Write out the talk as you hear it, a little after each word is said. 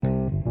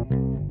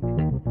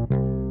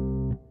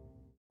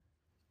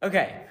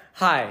Okay,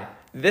 hi.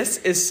 This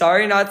is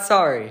Sorry Not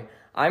Sorry.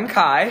 I'm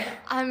Kai.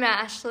 I'm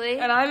Ashley.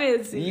 And I'm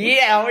Izzy.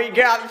 Yeah, we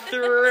got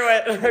through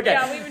it. Okay,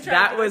 Yeah, we were trying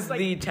that to was like-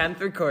 the 10th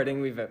recording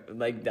we've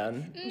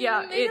done.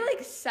 Yeah, Maybe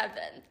like 7.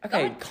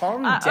 Okay,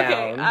 calm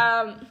Okay,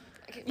 down.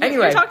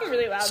 Anyway, you're talking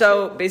really loud.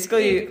 so Be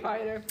basically,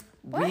 quieter.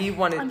 we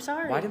wanted. I'm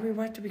sorry. Why did we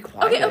want to be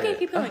quiet? Okay,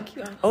 keep going,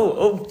 keep going.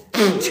 Oh.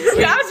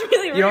 That was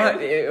really rude. You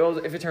know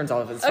what? If it turns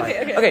off, it's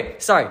fine. Okay.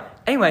 Sorry.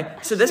 Anyway,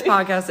 so this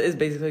podcast is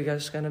basically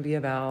just gonna be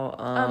about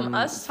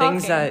us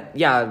things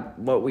talking.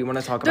 what we want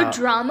to talk The about.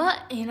 drama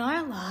in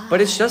our lives.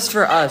 But it's just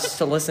for us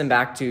to listen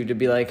back to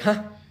be like,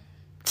 huh.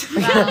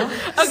 Wow.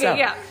 Okay, So-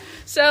 yeah.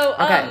 So,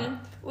 Okay.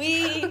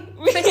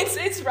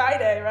 it's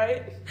Friday,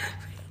 right?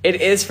 It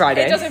is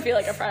Friday. It doesn't feel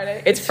like a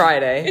Friday. It's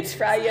Friday. It's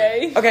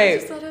Friday.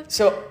 Okay,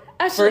 so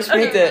Actually, first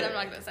we okay, have I'm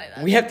not gonna say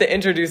that. we have to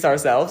introduce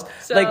ourselves,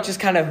 So- like just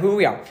kind of who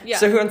we are. Yeah.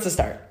 So who wants to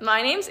start?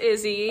 My name's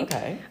Izzy.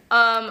 Okay.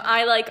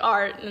 I like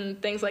art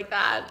and things like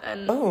that,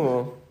 and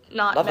Oh,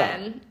 not love that.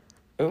 men.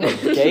 ooh,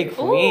 gay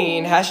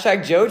queen.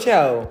 Hashtag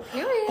JoJo.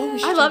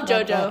 Period. I love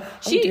JoJo.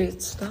 She.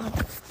 Dude, stop.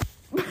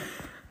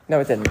 No,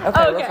 it didn't.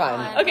 Okay, Oh, we're okay.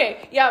 fine.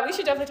 Okay, yeah, we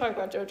should definitely talk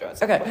about JoJo at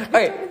some Okay, point. okay,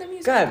 Let's talk about the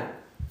music. go ahead.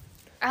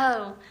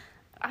 Oh,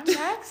 I'm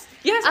next.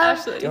 Yes,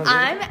 Ashley. Don't do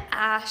I'm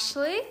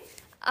Ashley.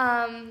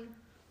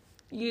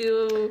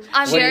 You.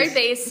 I'm What very is-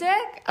 basic.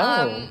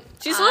 Oh.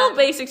 She's a little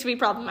basic to be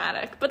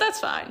problematic, but that's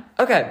fine.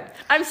 Okay,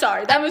 I'm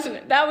sorry. That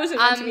wasn't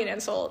meant to be an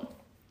insult.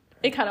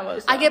 It kind of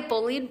was. I though. get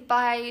bullied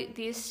by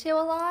these two a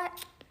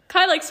lot.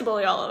 Kai likes to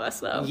bully all of us,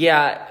 though.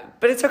 yeah,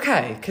 but it's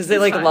okay because they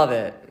It's like fine. love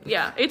it.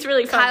 Yeah, it's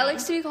really fun. Kai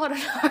likes to be called a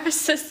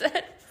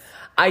narcissist.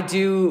 I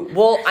do.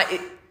 Well,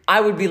 I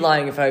would be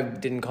lying if I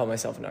didn't call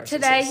myself a narcissist.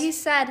 Today he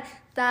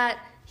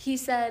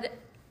said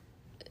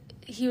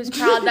he was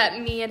proud that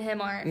me and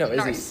him are No,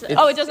 narcissists. Izzy,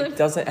 Oh, it doesn't- It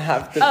doesn't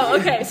have to. Oh,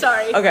 be. okay.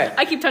 Sorry. Okay.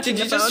 I keep touching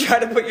Did you the phone. just try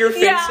to put your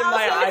face yeah, in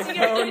my I'll send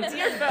it to iPhone? It's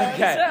your phone,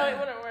 Okay. so it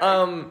wouldn't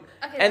work.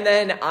 Okay. And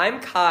then I'm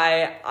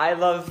Kai. I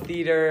love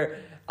theater.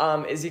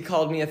 Izzy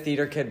called me a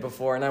theater kid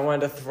before, and I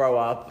wanted to throw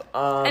up.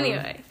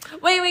 Anyway,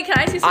 wait. Can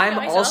I say something I'm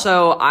about myself?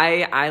 also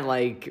I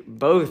like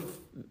both.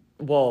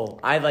 Well,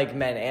 I like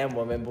men and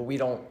women, but we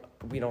don't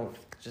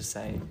just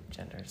say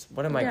genders.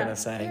 What am I Yeah. gonna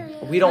say?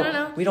 Period. We don't.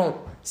 No. We don't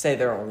say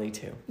there are only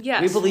two.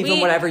 Yes, we believe in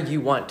we- whatever you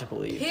want to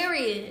believe.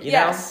 Period. You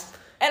Yes.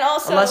 And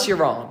also, Unless you're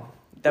wrong,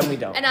 then we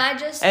don't. And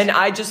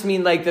I just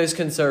mean like those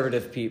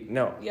conservative people.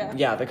 No.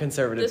 Yeah. The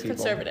conservative those people.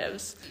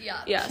 conservatives. yeah.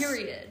 Yes.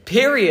 Period.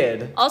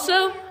 Period.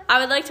 Also, I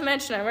would like to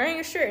mention I'm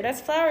wearing a shirt. It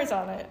has flowers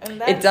on it, and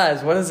It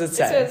does. What does it It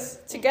say? says,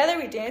 "Together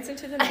we dance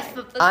into the night."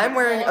 I'm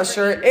wearing a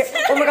shirt.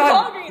 Oh my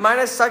god, Walgreens. mine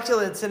has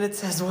succulents and it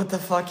says "What the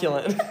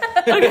fuckulent."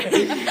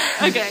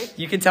 Okay.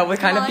 You can tell what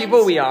kind of Mine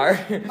people we are.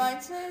 Mine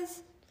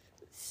says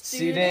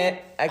Student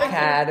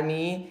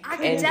Academy.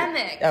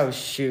 Academic. Oh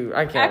shoot,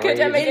 I can't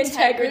Academic read.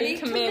 Integrity Integrity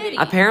Committee. Committee.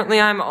 Apparently,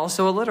 I'm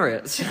also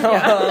illiterate. So,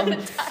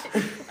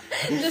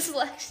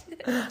 Dyslexic.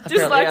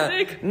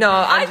 apparently, Dyslexic? no,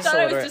 I'm I just thought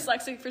I illiterate. was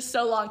dyslexic for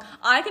so long.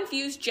 I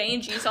confused J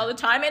and G's all the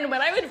time, and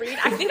when I would read,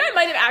 I think I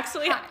might have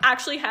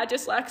actually had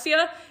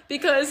dyslexia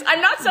because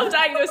I'm not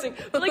self-diagnosing,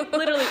 but like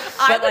literally,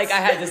 But I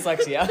had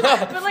dyslexia.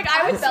 but like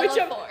I would switch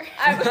up.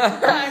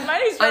 Bella My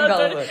name's I'm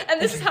Bella Bella. Thorne,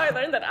 and this is how I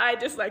learned that I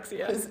had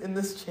dyslexia. It's in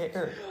this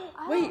chair.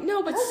 Wait,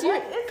 no, but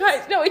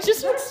guys, no, it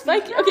just looks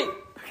spiky.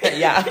 Okay,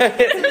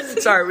 Yeah.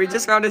 Sorry, we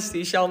just found a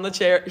seashell in the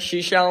chair,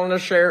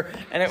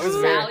 and it was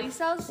weird. Sally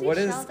sells What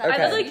is- seashells. okay. I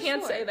literally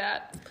can't say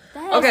that.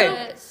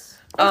 Okay.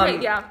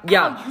 Okay, yeah.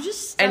 Yeah. You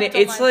just And stepped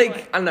on it's my like,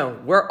 foot. I don't know,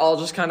 we're all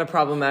just kind of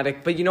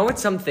problematic. But you know what?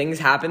 Some things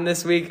happened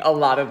this week. A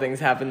lot of things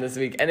happened this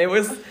week. And it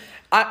was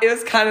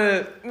kind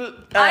of...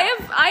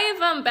 I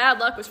have bad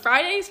luck with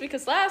Fridays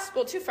because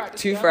 2 Fridays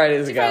Two ago.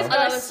 Fridays Two ago. Fridays ago,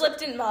 I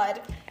slipped in mud.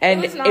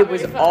 and it was not it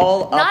was very fun.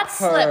 all up Not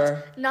her...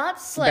 slipped.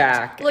 Not slipped.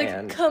 back like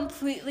and-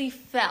 completely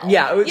fell.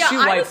 Yeah, Yeah, she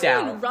I wiped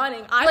wasn't even out.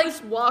 running. I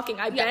was walking.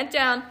 I bent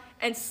down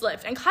and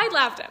slipped, and Kai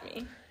laughed at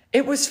me.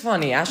 It was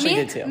funny. Ashley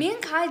did too. Me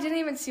and Kai didn't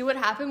even see what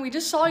happened. We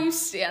just saw you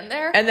stand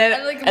there. And then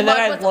mud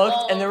I was all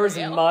looked, and there over was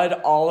you. mud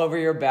all over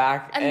your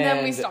back. And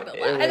then we started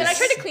it laughing. And then I was-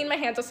 tried to clean my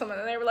hands with someone,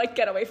 and they were like,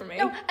 "Get away from me."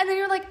 No, and then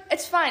you were like,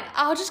 "It's fine.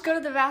 I'll just go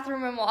to the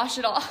bathroom and wash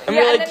it off." And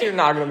Yeah, we're and like, then you're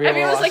not going to be able to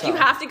Everyone was wash like, "You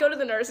that. have to go to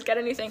the nurse, get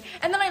a new thing."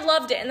 And then I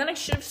loved it, and then I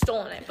should have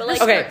stolen it. But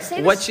like, Okay, Say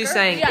the what she's skirt.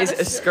 saying Yeah, is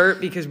the a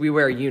skirt because we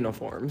wear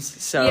uniforms.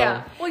 So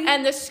yeah. Well,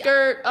 And the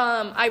skirt,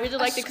 I really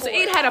liked it because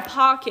it skirt. had a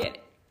pocket,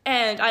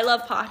 and I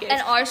love pockets.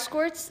 And our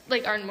skirts,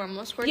 like our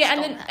normal skirts, yeah,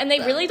 don't have and they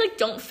them. really like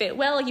don't fit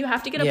well. Like you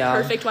have to get a yeah,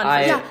 perfect one.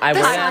 I, for Yeah, I the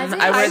wear sizes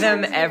them. I are wear so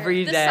them weird.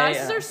 every The day.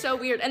 sizes are so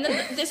weird. And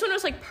then this one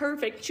was like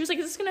perfect. She was like,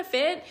 "Is this gonna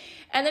fit?"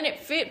 And then it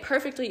fit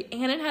perfectly,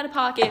 and it had a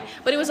pocket,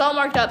 but it was all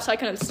marked up, so I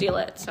couldn't steal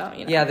it. So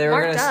you know. Yeah, they were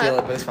Marked gonna steal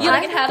up. it, but it's fine. Yeah,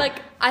 like it had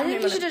like. I think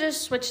you Wait, should have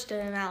just switched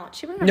them out.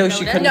 She wouldn't. No, have she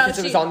noticed. couldn't No, because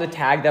it was she- on the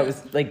tag that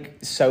was like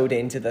sewed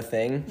into the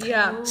thing.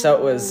 Yeah. So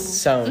it was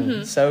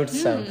sewn, sewn.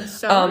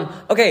 sewn.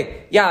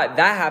 Okay, yeah,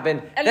 that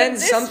happened. And then then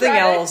this something Friday-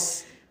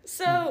 else.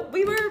 So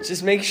we were.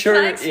 Just make sure.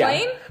 Can I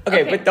explain? Yeah.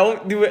 Okay, but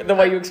don't do it the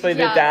way you explained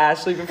it to Yeah.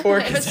 Ashley before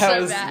It because was that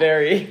so was bad.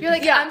 very. You're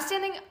like, Yeah. I'm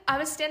I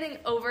was standing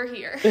over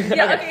here.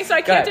 Yeah, okay, so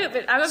I Go can't do ahead.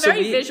 it, but I'm a So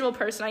very we- visual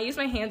person. I use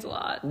my hands a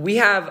lot. We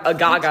have a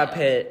Gaga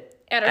pit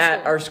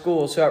At our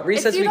school. So at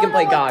recess If you we can don't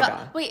play know what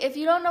Gaga. Wait, if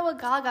you don't know what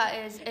Gaga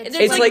is,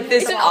 It's like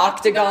this it's an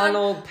octagon,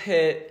 octagonal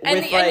pit and,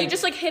 with and you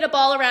just like hit a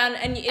ball around,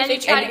 and if And it,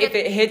 you try to if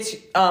it hits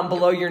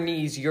below your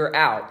knees, you're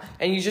out,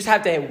 and you just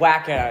have to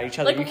whack it at each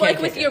other. like You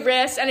can't with kick your it.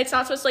 wrist, and it's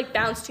not supposed to like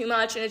bounce too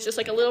much, and it's just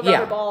like a little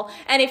rubber Yeah. ball.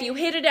 And if you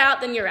hit it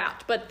out, then you're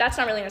out. But that's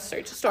not really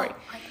necessary. It's a story.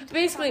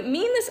 Basically,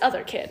 me and this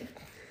other kid,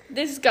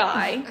 this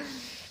guy,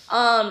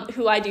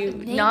 who I do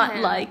not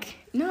him. like.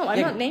 No, I'm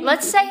Yeah. not naming.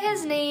 Let's people. say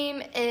his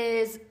name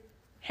is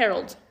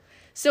Harold.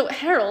 So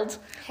Harold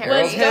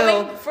Harold was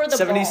Hill, going for the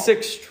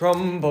 76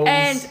 trombones.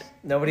 And-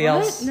 nobody ball.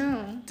 else. What?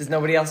 No. Does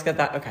nobody else get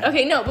that? Okay.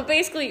 Okay, no, but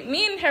basically,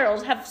 me and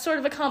Harold have sort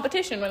of a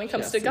competition when it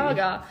comes to Jesse.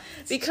 Gaga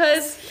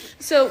because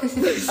so.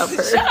 Shut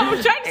up,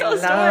 I'm trying to tell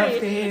a I love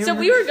story. him. So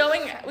we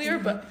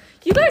were.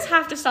 You guys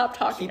have to stop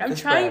talking. Keep I'm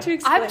this trying breath. to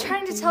explain. I'm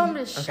trying to tell him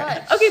to shut.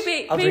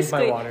 Okay, I'll drink my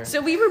basically, water. so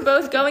we were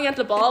both going at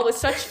the ball with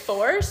such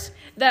force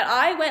that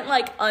I went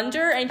like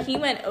under and he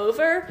went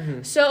over.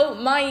 Mm-hmm. So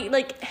my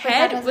like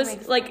head doesn't was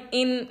make like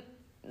in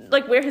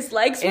like where his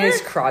legs In were.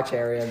 his crotch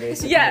area,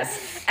 basically.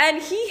 Yes, and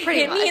he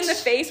Pretty hit me in the much.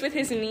 face with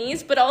his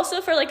knees, but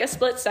also for like a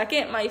split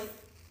second,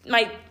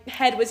 my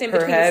head was in Her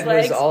between head his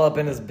legs. was all up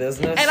in his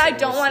business. and I it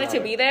don't was want it to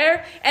not- be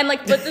there. And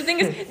like, but the thing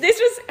is, this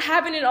was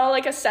happened in all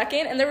like a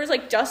second, and there was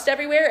like dust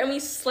everywhere, and we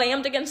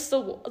slammed against the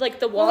wall Like of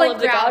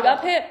the gravel.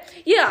 Gaga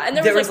pit. Yeah, and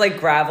There was like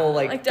gravel,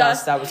 like like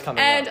dust that was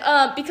coming and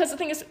up. because the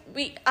thing is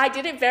I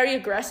did it very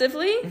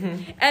aggressively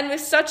Mm-hmm. and with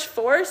such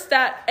force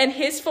that and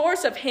his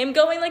force of him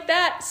going like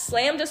that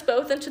slammed us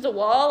both into the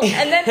wall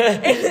and then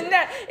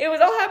it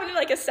was all happening in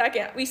like a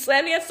second. We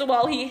slammed against the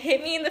wall, he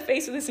hit me in the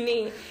face with his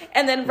knee,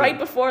 and then right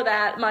before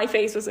that my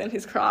face was in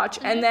his crotch,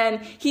 and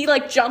then he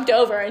like jumped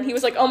over and he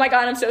was like, oh my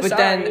god, I'm so But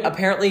sorry. then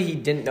apparently he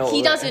didn't know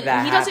he doesn't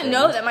that know happened.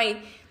 that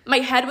my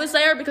head was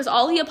there because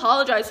all he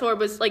apologized for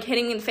was like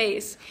hitting me in the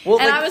face. Well,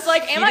 and I was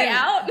like, he am I didn't-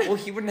 out? Well,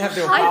 he wouldn't have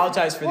to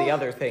apologize for the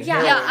other thing.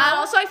 yeah, Yeah,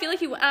 Harold. I feel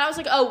like and I was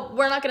like, oh,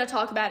 we're not gonna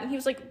talk about it. And he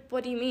was like,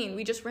 what do you mean?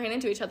 We just ran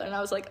into each other. And I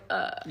was like,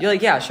 You're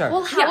like, yeah, sure.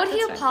 Well, how Yeah, would he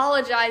that's fine.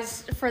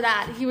 apologize for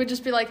that? He would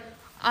just be like,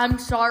 "I'm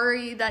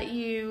sorry that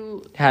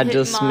you Had hit to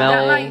Mom."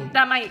 smell-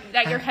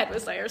 that your head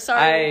was there.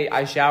 Sorry.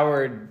 I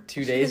showered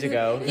 2 days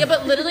ago. Yeah,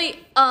 but literally,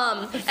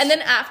 and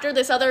then after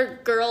this other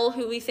girl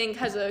who we think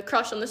has a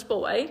crush on this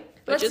boy,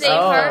 which Let's is name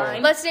Oh. her.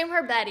 fine. Let's name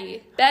her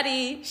Betty.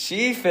 Betty.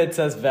 She fits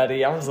as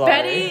Betty. I'm sorry.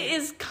 Betty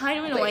is kind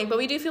of annoying, but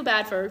we do feel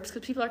bad for her because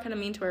people are kind of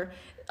mean to her.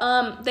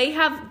 They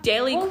have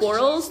daily Well,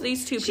 quarrels.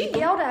 These two She people.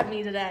 yelled at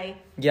me today.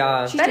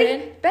 Yeah.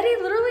 Betty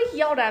literally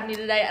yelled at me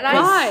today, and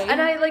Why?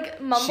 I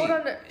like mumbled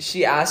under.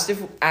 She asked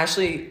if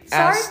Ashley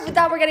Sorry asked.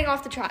 that we're getting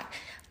off the track.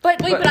 But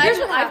Wait, but here's I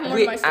what have happened. more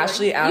Wait, to my story.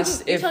 Ashley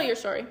asked you if- tell your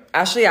story.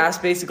 Ashley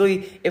asked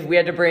basically if we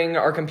had to bring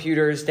our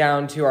computers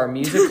down to our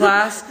music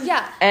class.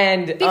 Yeah.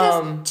 And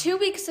Because 2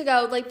 weeks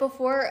ago, like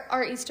before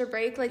our Easter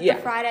break, like Yeah.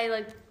 the Friday,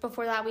 like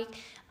before that week,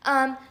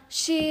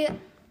 she,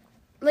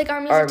 like our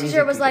music Our teacher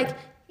music was teacher. like,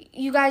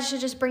 you guys should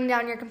just bring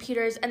down your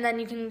computers and then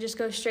you can just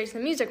go straight to the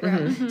music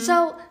room. Mm-hmm.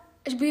 So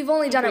we've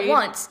only done it Agreed.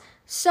 once.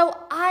 So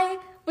I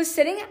was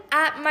sitting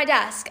at my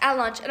desk at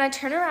lunch and I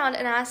turn around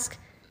and ask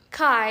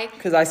Kai.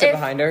 because I sat if-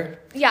 behind her.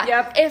 Yeah.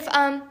 Yep. If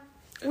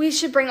we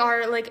should bring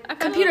our like got a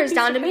computers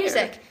little down to piece of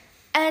hair. music.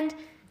 And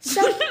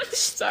so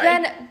Sorry.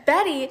 then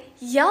Betty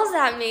yells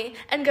at me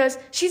and goes,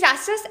 she's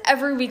asked us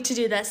every week to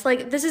do this.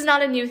 Like, this is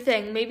not a new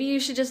thing. Maybe you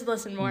should just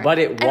listen more. But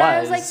it and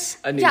I was like,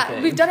 a new yeah,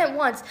 thing. we've done it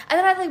once. And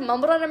then I like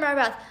mumbled under my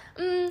breath,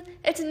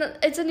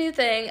 it's a new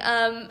thing.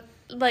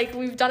 Like,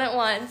 we've done it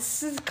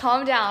once.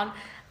 Calm down.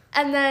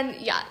 And then,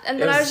 yeah.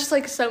 And then It I was- was just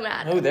like so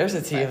mad. Oh, there's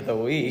a tea of the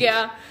week.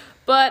 Yeah,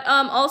 but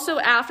also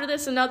after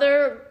this,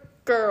 another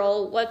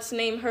girl. Let's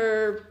name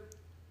her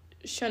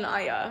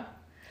Shania.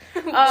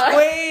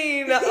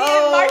 Twain.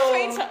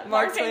 Oh,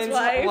 Mark Twain's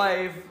wife.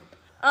 wife.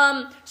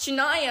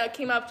 Shania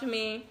came up to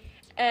me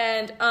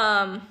and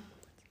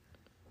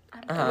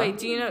wait,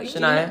 do you know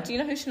Shania? Do you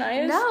know who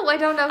Shania is? No, I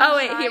don't know who Oh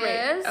wait, Shania here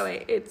wait. is. Oh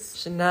wait, it's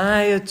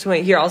Shania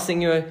Twain. Here, I'll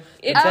sing you a. The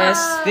It's-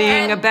 best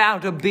thing and-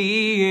 about a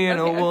being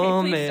a Okay, please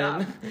woman.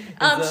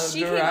 stop. is a She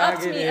came up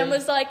to me prerogative. and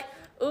was like,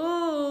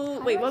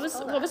 "Ooh, wait, do I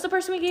spell what was the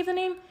person we gave the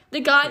name?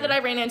 The guy that I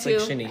ran into,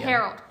 Like Shania.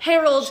 Harold.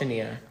 Harold.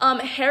 Shania.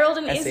 Harold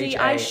and Izzy,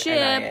 I ship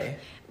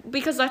S-H-A-N-I-A.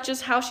 because that's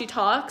just how she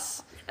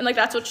talks, and like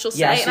that's what she'll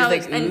Yeah, say. she's and I like,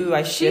 was, and ooh,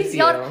 I ship She's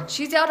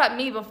you. yelled at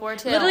me before,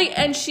 too. literally,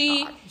 and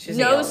she She's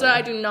knows a that I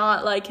yellow. do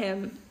not like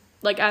him,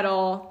 like at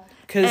all.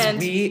 Because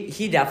And-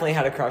 he definitely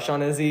had a crush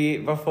on Izzy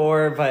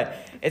before, but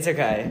it's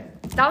okay.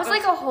 that was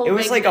like a whole It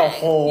was big like a thing.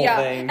 whole Yeah,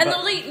 thing. and but-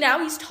 literally now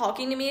he's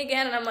talking to me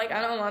again, and I'm like,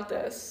 I don't want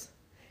this.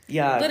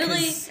 yeah, Literally,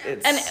 'cause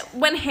it's, and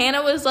when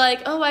Hannah was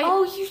like, "Oh,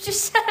 Oh, you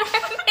just said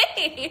her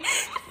name.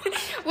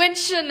 When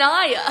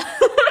Shania.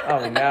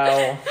 oh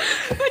no,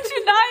 when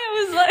Shania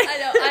was like, I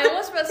know, I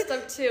almost messed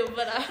up too,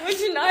 but when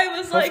Shania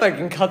was hope like, I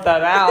can cut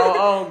that out.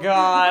 Oh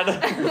god.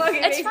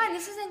 okay, it's fine.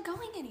 This isn't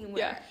going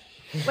anywhere.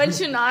 Yeah. When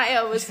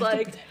Shania was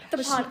like,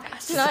 the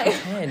podcast.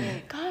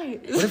 Tonight. Guys,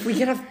 what if we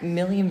get 1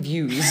 million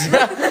views?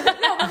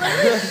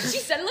 She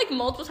said it like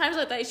multiple times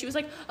that day. She was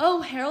like,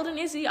 "Oh, Harold and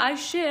Izzy, I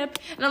ship,"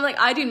 and I'm like,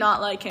 I do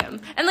not like him.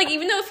 And like,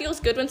 even though it feels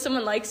good when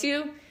someone likes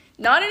you,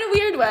 not in a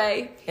weird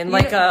way. And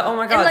like, oh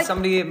my god, like-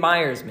 somebody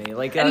admires me.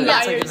 Like, And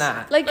that's like admires. in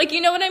that. Like,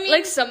 you know what I mean?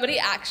 Like somebody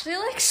actually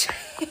likes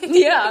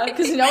me. yeah,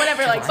 because no one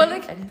ever likes. But But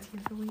like, anything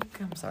for a week?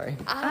 I'm sorry.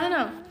 I don't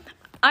know.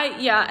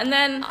 And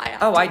then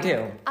I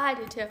do. I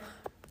do too.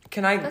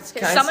 Can I? That's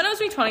good. Can I, someone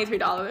owes me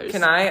 $23.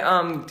 can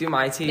I do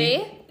my tea?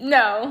 Me?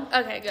 No,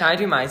 Okay, good. Can I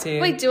do my tea?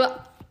 Wait, do it.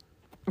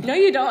 no,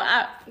 you don't.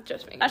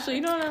 Just me. Actually,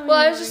 you don't know. Well,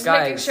 I was just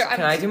making Guys, sure.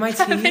 can I do my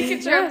tea?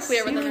 Making sure I'm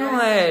clear with you everyone.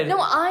 could. No,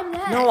 I'm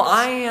next. No,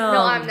 I am.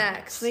 No, I'm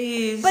next.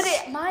 Please. But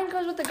mine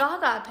goes with the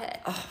Gaga pit.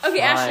 Okay,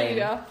 Ashley, Fine. you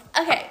go.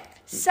 Okay,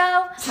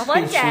 so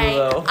one be true, day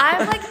though.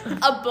 I'm like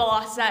a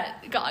boss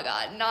at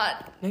Gaga.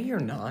 Not. No, you're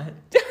not.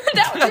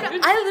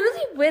 I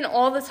literally win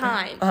all the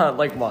time.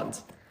 Like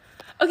once.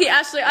 Okay,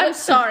 Ashley, I'm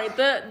sorry.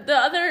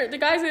 The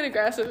guys get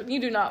aggressive. You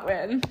do not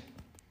win.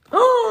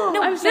 Oh,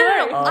 No, I'm no,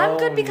 sorry. I'm Oh,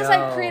 good because I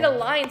no. create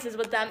alliances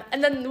with them,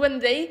 and then when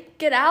they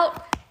get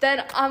out,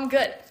 then I'm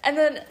good. And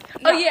then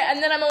Oh yeah,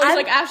 and then I'm always I'm-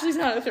 like, Ashley's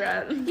not a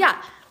threat.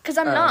 yeah, because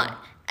I'm Oh. not.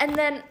 And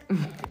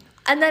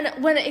then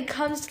when it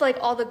comes to like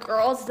all the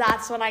girls,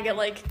 that's when I get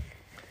like.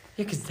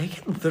 Yeah, because they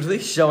get literally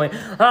showing.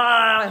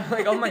 I'm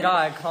like, oh my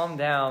god, calm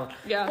down.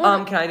 Yeah.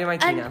 Can I do my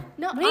tea And now?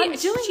 no, What are you I'm doing?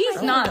 doing She's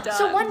my- not done.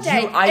 So one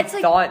day, I it's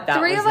like thought that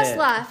three was of us it.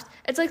 left.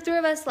 It's like 3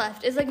 of us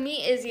left. It's like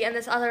me, Izzy, and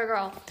this other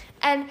girl.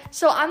 And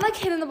so I'm like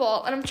hitting the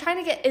ball, and I'm trying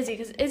to get Izzy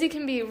because Izzy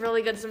can be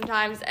really good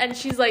sometimes, and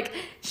she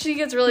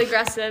gets really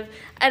aggressive,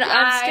 and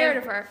I'm scared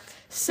of her.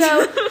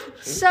 So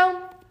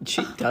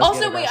She does.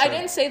 Also, get wait, I aggressive.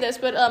 didn't say this,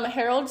 but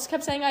Harold just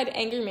kept saying I had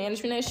anger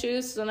management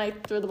issues, so then I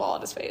threw the ball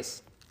at his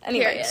face.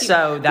 Anyway, Period.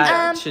 So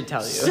that Um, should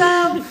tell you.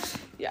 So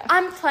yeah.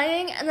 I'm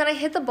playing, and then I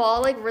hit the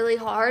ball like really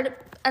hard,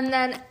 and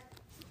then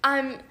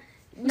I'm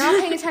not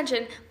paying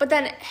attention. But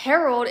then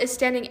Harold is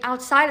standing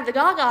outside of the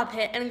Gaga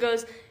pit and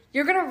goes,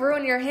 "You're gonna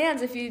ruin your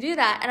hands if you do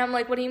that." And I'm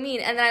like, "What do you mean?"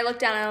 And then I looked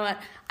down and I went,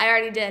 "I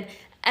already did,"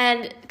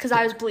 and because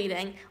I was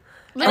bleeding.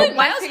 Literally,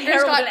 my Miles fingers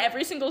Harold got- in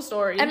every single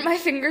story. And my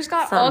fingers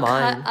got It's not all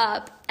mine. cut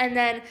up. And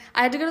then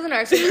I had to go to the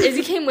nurse.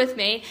 Izzy came with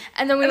me.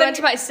 And then we And then went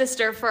to my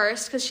sister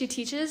first because she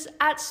teaches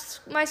at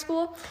my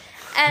school.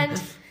 And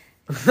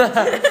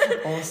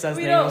Almost says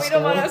we name of don't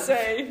school. want to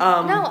say. no,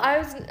 I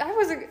was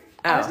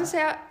gonna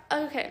say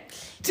okay.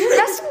 You're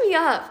messing me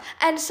up.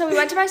 And so we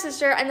went to my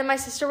sister, and then my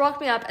sister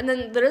walked me up, and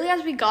then literally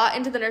as we got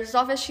into the nurse's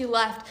office, she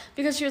left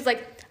because she was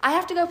like, "I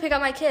have to go pick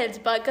up my kids,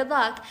 but good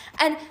luck."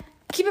 And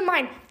keep in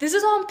mind, this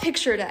is on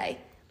picture day.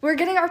 We're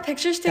getting our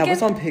pictures taken. That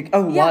was on pic.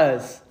 Oh, Yeah.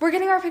 was. We're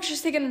getting our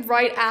pictures taken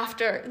right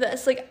after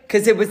this, like.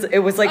 Because it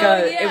was like Oh,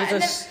 yeah, it and was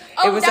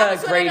then- it was that a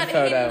was when I grade got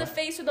hit in photo. the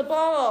face with the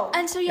ball.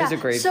 And so It yeah, was a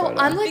great so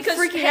photo. I'm like Because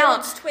freaking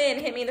Harold's out. twin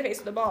hit me in the face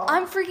with the ball.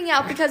 I'm freaking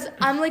out because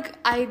I'm like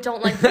I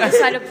don't like the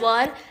sight of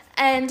blood,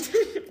 and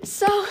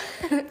so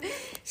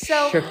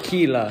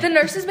Shaquila. the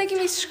nurse is making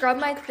me scrub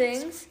my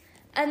things,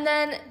 and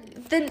then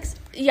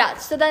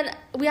so then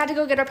we had to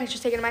go get our pictures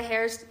taken. My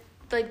hair's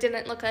like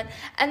didn't look good,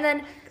 and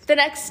then the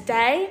next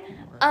day,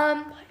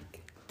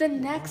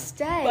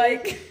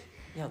 like,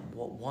 Yeah,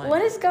 what?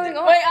 what is going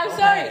on? wait, I'm Go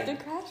sorry. ahead.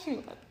 The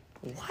crashing one.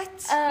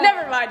 What?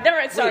 Never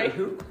mind. Sorry. Wait,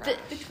 who? The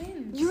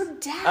twins. Your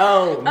dad.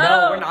 Oh no,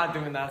 Oh. we're not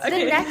doing that. The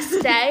Okay. next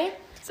day.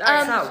 Sorry.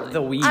 It's not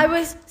the week. I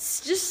was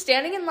just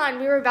standing in line.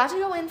 We were about to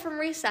go in from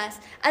recess,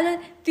 and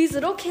then these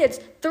little kids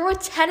threw a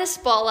tennis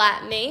ball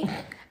at me,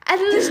 and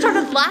then they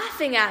started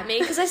laughing at me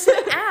because I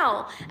said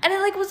 "ow," and it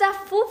like was at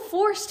full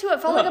force too.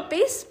 It felt like a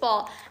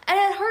baseball, and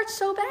it hurt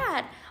so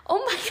bad. Oh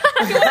my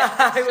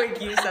god! Wait,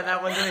 can you send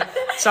that one to me?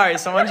 Sorry,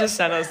 someone just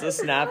sent us the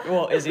snap.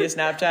 Well, Izzy a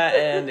Snapchat,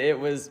 and it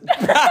was.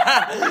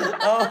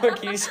 Oh,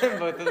 can you send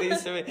both of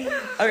these to me?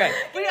 Okay.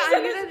 Wait,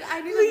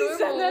 I need Please a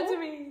send that to normal.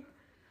 me.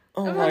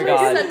 Oh I'm my gonna god,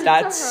 send it to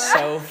that's her.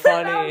 so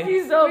That funny. would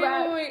be so Wait,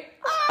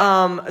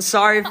 bad. wait.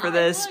 Sorry for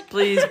this.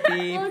 Please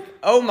be.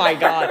 Oh my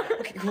god.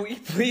 Okay, can we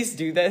please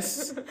do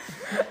this?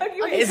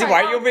 Okay, Izzy, sorry.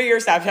 why are you opening your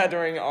Snapchat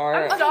during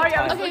our? I'm sorry,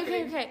 I was Okay,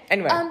 looking. okay.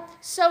 Anyway.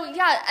 So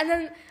yeah, and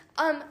then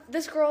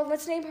this girl,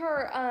 let's name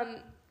her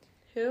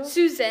Who?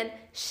 Susan.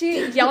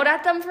 She yelled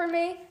at them for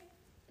me.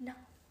 No.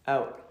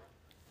 Oh.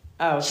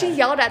 Oh. Okay. She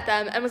yelled at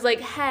them and was like,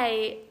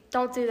 "Hey,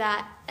 don't do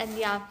that." And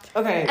yeah.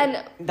 Okay.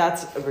 And-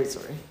 that's a great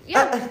story.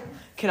 Yeah.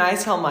 Can I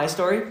tell my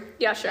story?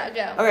 Yeah, sure.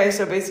 Go. Okay,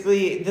 so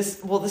basically, this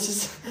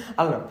is,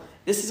 I don't know.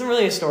 This isn't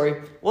really a story.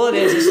 Well, it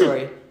is a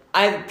story.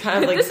 I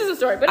kind of like. This is a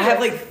story, but I have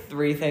yes. like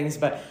 3 things,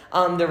 but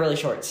they're really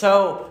short.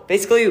 So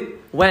basically,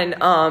 when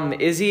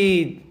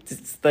Izzy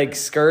like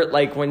skirt,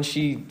 like when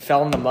she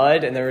fell in the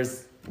mud and there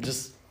was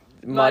just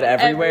mud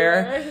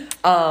everywhere,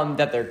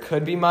 that there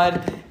could be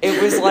mud.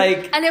 It was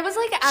like. And it was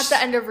like at the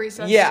end of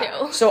recess Yeah.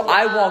 too. So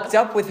I walked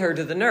up with her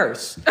to the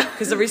nurse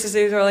because the recess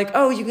ladies were like,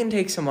 "Oh, you can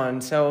take someone."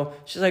 So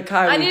she's like,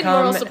 "Kai, I will you need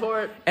come?" moral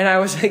support. And I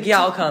was like,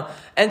 "Yeah, I'll come."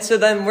 And so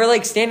then we're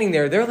like standing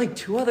there. There are like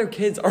 2 other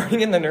kids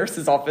already in the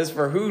nurse's office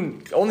for who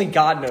only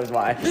God knows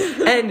why.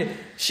 And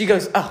she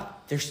goes, "Oh,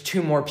 there's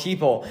 2 more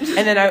people.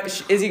 And then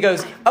Izzy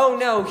goes, oh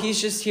no, he's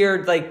just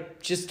here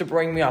like just to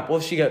bring me up. Well,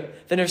 the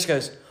nurse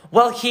goes,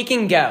 well, he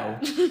can go.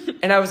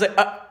 And I was like,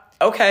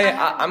 okay,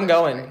 I'm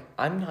going. Story.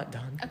 I'm not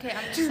done. Okay,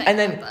 I'm just saying. And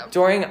then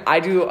I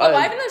do.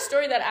 I have another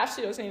story that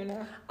Ashley doesn't even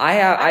know.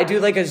 I do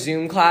like a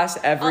Zoom class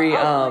every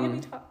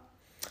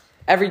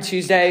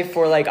Tuesday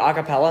for like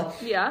acapella.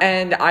 Yeah.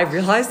 And I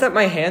realized that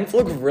my hands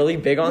look really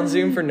big on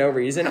Zoom for no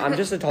reason. I'm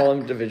just a tall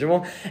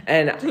individual,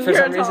 and for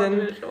some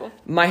reason,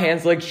 my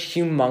hands look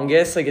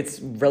humongous. Like it's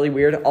really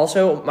weird.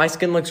 Also, my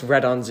skin looks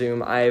red on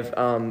Zoom.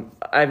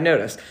 I've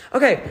noticed.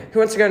 Okay, who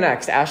wants to go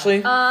next?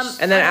 Ashley.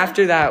 And then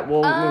after that,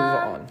 we'll move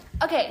on.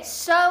 Okay,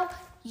 so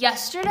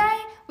yesterday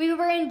we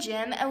were in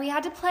gym and we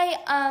had to play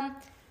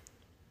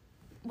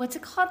what's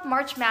it called?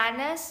 March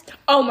Madness.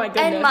 Oh my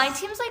goodness. And my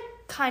team's like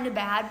kind of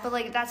bad, but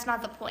like that's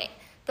not the point.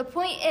 The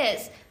point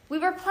is we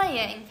were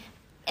playing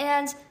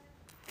and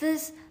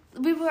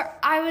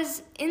I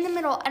was in the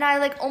middle and I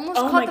like almost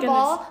caught the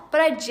ball,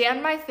 but I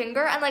jammed my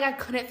finger and like I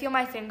couldn't feel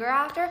my finger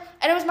after,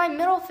 and it was my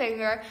middle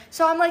finger.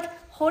 So I'm like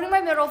holding my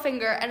middle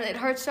finger and it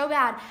hurts so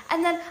bad.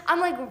 And then I'm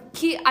like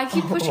I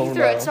keep pushing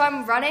through it. So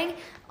I'm running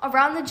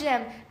around the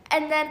gym.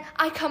 And then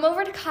I come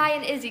over to Kai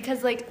and Izzy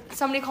because like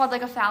somebody called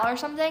like a foul or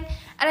something.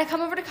 And I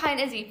come over to Kai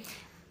and Izzy.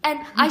 And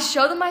I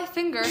show them my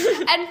finger,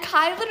 and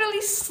Kai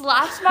literally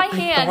slaps my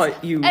hand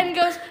and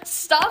goes,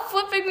 stop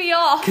flipping me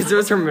off. Because it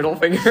was her middle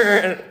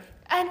finger.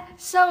 And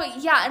so,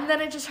 yeah, and then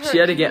it just hurt. She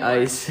had to get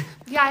ice.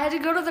 Yeah, I had to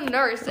go to the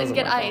nurse and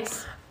get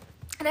ice.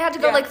 And I had to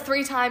go like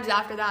 3 times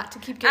after that to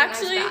keep getting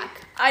ice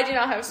back. I do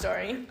not have a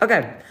story.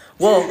 Okay.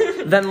 Well,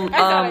 then... I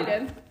thought I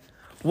did.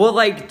 Well,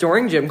 like,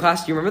 during gym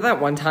class, do you remember that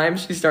one time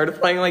she started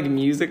playing, like,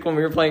 music when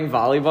we were playing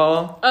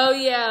volleyball? Oh,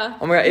 yeah.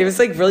 Oh, my God. It was,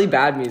 like, really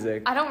bad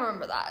music. I don't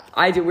remember that.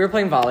 I do. We were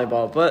playing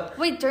volleyball, but...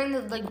 Wait, during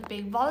the, like,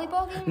 big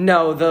volleyball game?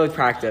 No, the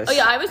practice. Oh,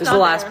 yeah, I was not there. It was the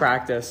last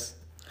practice.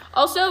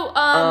 Also,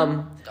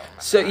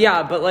 So,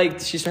 yeah, but, like,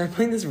 she started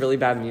playing this really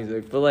bad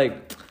music, but,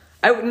 like...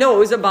 No, it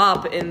was a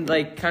bop in,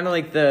 like, kind of,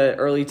 like, the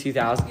early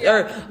 2000s. Yeah.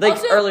 Or, like,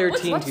 also, earlier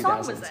teen 2000s. What song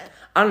was it?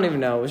 I don't even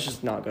know. It was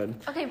just not good.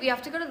 Okay, we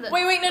have to go to the...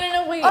 Wait, wait.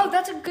 Oh,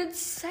 that's a good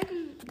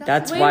segment.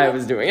 That's why I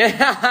was doing it.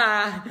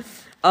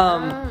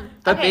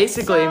 But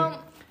basically...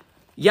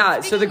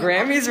 So the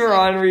Grammys were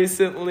on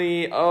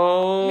recently.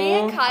 Oh. Me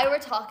and Kai were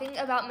talking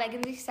about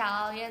Megan Thee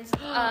Stallion's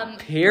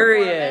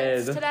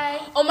period today.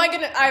 Oh my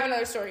goodness, I have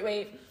another story.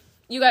 Wait.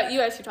 You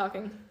guys keep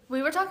talking.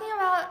 We were talking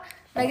about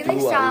Megan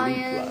Thee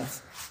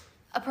Stallion's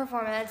a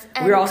performance,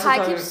 and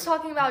Kai keeps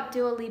talking about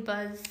Dua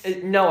Lipa's.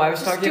 No, I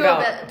was talking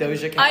about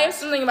Doja Cat. I have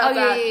something about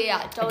that.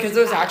 Yeah. Because it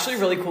was actually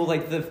really cool,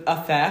 like the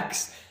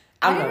effects.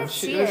 I don't know.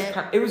 See it.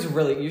 It was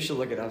really. You should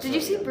look it up. Did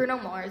you see Bruno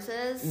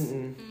Mars's?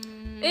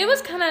 It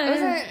was kind of.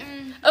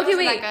 Okay,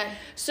 wait.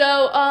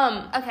 So,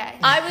 okay.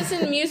 I was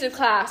in music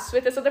class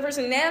with this other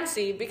person,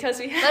 Nancy, because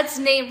we had... Let's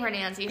name her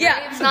Nancy. Her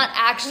name's not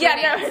actually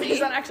Nancy. Yeah, no,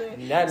 it's not actually.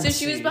 Nancy. So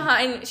she was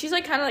behind... She's,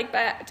 like, kind of, like,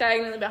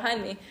 diagonally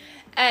behind me.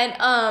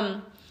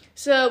 And,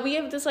 so we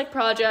have this, like,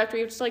 project where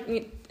you just, like...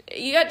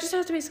 You just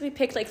have to basically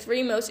pick, like,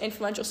 3 most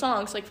influential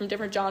songs, like, from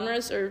different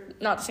genres or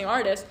not the same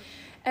artist.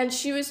 And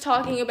she was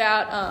talking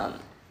about,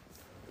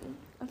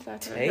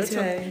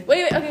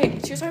 Wait, okay.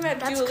 She was talking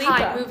about Dua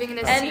Lipa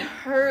and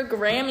her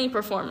Grammy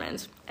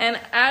performance. And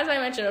as I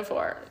mentioned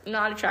before,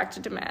 not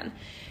attracted to men.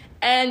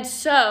 And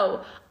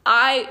so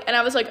I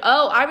was like,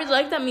 oh, I really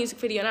like that music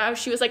video. And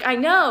she was like, I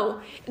know.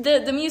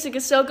 The music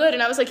is so good.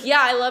 And I was like,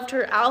 yeah, I loved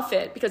her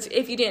outfit. Because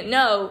if you didn't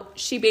know,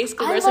 she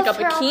basically wears like a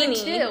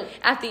bikini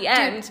at the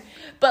end. Dude.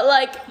 But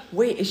like...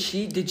 Wait,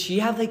 did she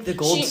have like the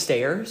gold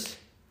stairs?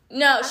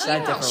 No, she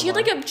had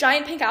like a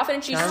giant pink outfit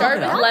and she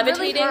started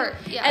levitating,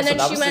 and then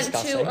she went to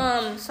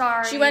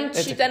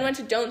she then went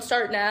to Don't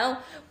Start Now,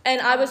 and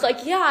I was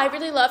like, yeah, I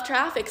really love her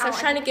outfit because I was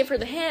trying to give her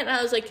the hint, and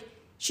I was like,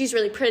 she's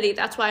really pretty,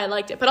 that's why I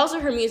liked it, but also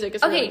her music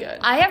is really good.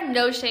 I have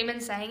no shame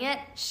in saying it.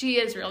 She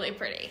is really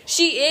pretty.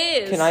 She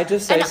is. Can I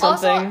just say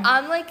something? Also,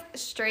 I'm like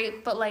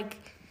straight, but like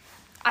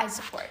I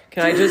support.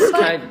 Can I just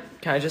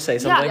say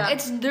something? Yeah,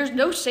 there's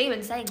no shame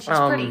in saying she's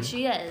pretty.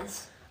 She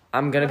is.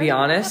 I'm going to be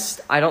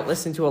honest. I don't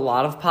listen to a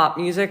lot of pop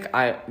music.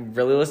 I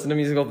really listen to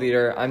musical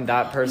theater. I'm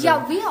that person.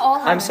 Yeah, we all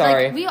have. I'm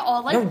sorry. Like, we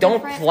all like. No,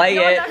 don't play it.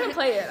 No, I'm not going to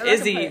play it.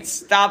 Izzy,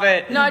 stop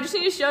it. No, I just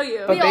need to show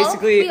you. But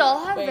basically. We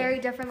all have very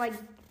different, like.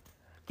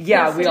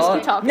 Yeah, we all.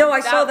 No,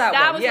 I saw that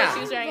one. That was what she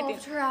was wearing at the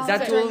end. Is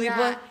that Dua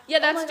Lipa? Yeah,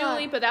 that's Dua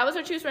Lipa. That was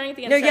what she was wearing at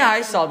the end. No, yeah,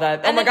 I saw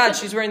that. Oh my God,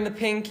 she's wearing the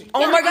pink.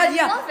 Oh my God,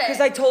 yeah.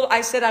 Because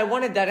I said I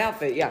wanted that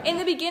outfit. Yeah. In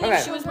the beginning,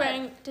 she was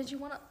wearing. Did you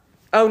want to?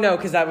 Oh no,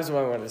 because that was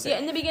what I wanted to say. Yeah,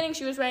 in the beginning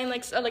she was wearing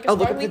like a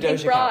sparkly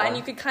pink bra, and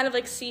you could kind of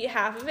like see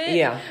half of it.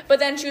 Yeah. But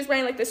then she was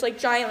wearing like this like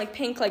giant like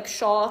pink like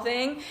shawl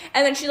thing,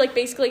 and then she like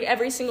basically like,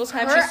 every single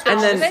time she switched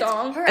the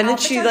song, and then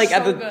she like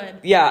at the good.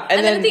 Yeah,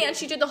 and then at the end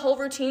she did the whole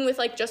routine with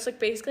like just like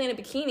basically in a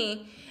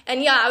bikini,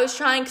 and yeah, I was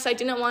trying because I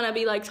didn't want to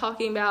be like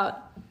talking about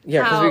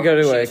because we go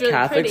to a really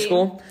Catholic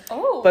school.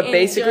 Oh, but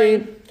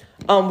basically.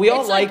 We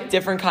all like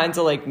different kinds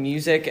of like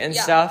music and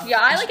stuff. Yeah,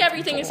 I like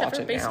everything except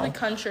for basically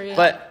country.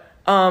 But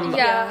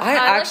Yeah. I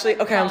actually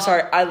like okay. I'm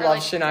sorry. I love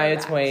like Shania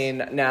throwbacks.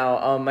 Twain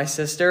now. My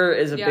sister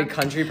is a big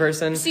country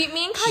person. See,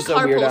 me and Kai She's a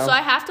carpool, weirdo. so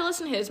I have to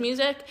listen to his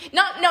music.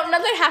 Not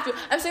that I have to.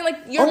 I'm saying like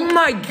your. Oh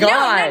my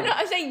God. No.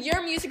 I'm saying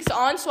your music's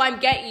on, so I'm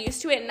getting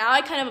used to it. And now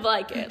I kind of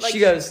like it. Like She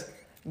goes,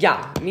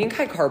 yeah. Me and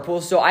Kai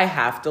carpool, so I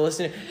have to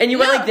listen. And you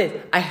went like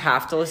this. I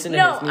have to listen to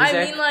no, his music.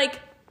 I mean like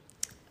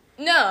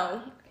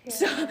no.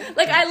 So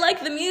like I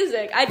like the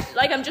music. I'm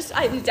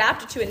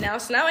adapted to it now.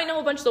 So now I know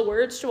a bunch of the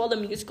words to all the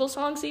musical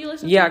songs that you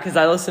listen to. Yeah, because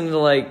I listen to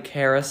like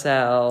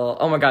Carousel.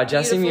 Oh my God,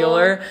 Jesse Beautiful.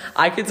 Mueller.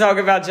 I could talk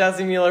about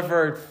Jesse Mueller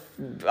for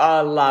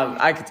a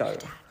lot. I could talk.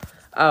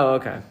 Oh,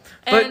 okay.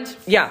 But And-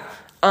 yeah,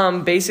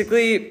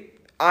 basically,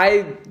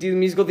 I do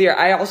musical theater.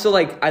 I also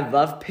I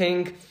love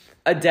Pink,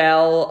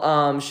 Adele,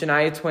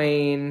 Shania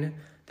Twain.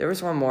 There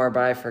was one more,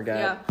 but I forget.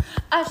 Yeah.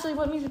 Ashley,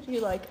 what music do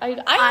you like? I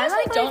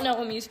honestly don't know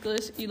what music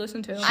you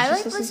listen to. I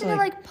like listens listen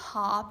to, to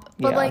pop,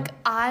 but Yeah.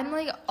 I'm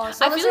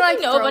also I feel listen like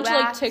to you know a bunch of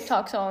throwbacks.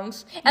 TikTok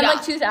songs and Yeah.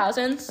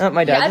 2000s.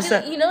 My dad yeah, just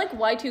sent. you know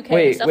Y2K and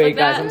Wait, stuff wait, like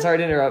guys! that. I'm sorry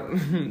to interrupt.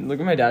 Look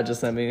what my dad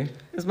just sent me.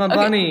 It's my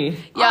bunny.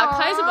 Yeah, Aw.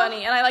 Kai's a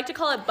bunny, and I like to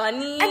call it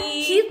Bunny. And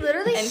he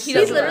literally, And he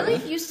does literally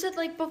run. used to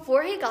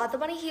before he got the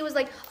bunny. He was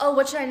like, "Oh,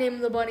 what should I name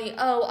the bunny?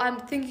 Oh, I'm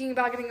thinking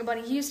about getting a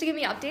bunny." He used to give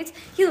me updates.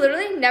 He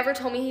literally never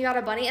told me he got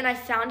a bunny, and I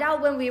found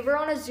out when we were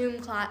on a Zoom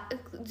class,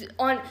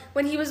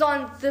 when he was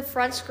on the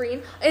front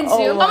screen in Oh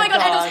Zoom. Oh my god,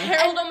 God. and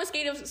Harold almost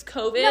gave us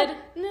COVID.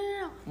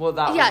 No. Well,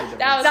 that Yeah, was a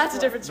that was- that's a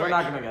different We're story.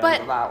 not gonna get But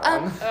into that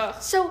one. Ugh.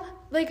 so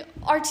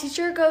our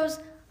teacher goes,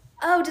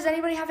 "Oh, does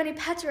anybody have any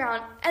pets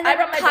around?" And I then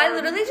brought my Kai bird.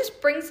 literally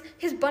just brings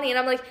his bunny, and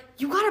I'm like,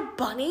 "You got a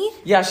bunny?"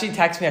 Yeah, she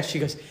texted me. She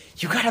goes,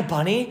 "You got a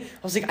bunny?" I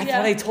was like, "I Yeah.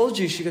 thought I told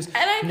you." She goes,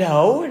 I-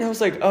 "No," and I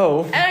was like,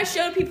 "Oh." And I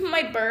showed people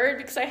my bird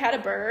because I had a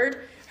bird.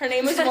 Her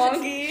name was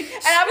Wongi. And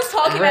I was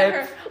talking about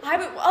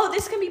her.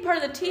 This can be part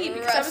of the tea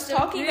because I was Rest in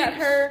talking about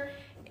peace. her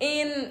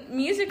in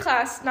music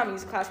class. Not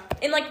music class.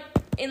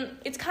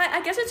 It's kind.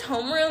 I guess it's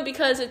homeroom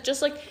because it's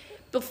just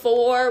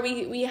before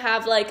we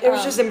have It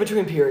was just in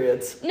between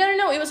periods.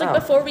 No. It was Oh.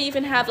 before we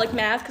even have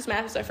math because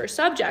math is our first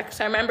subject.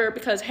 So I remember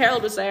because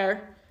Harold was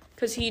there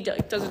because he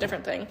does a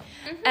different thing.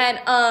 And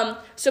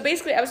so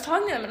basically I was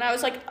talking to him and I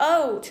was like,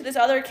 oh, to this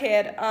other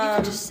kid. You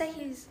could just say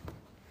he's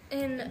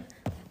in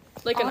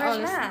Like honors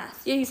an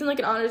math. Yeah, he's in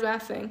an honors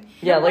math thing.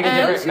 Yeah, like a And-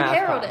 different Knows who math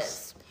Harold class.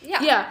 is.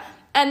 Yeah. Yeah.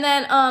 And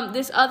then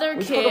this other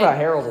We kid talk about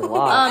Harold a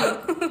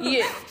lot.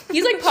 yeah,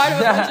 he's part of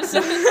a bunch of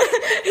stuff.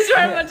 He's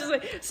part of a bunch of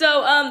stuff.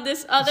 So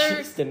this She other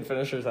just didn't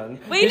finish her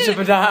sentence. Wait a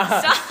minute.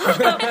 Stop.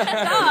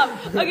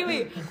 Stop. Okay,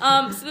 wait.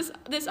 So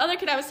this other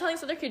kid, I was telling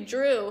this other kid,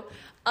 Drew.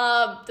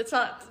 That's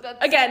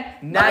again.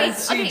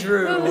 Nancy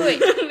Drew. Wait.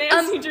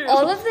 Nancy Drew.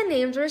 All of the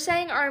names we're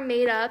saying are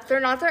made up. They're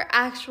not their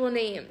actual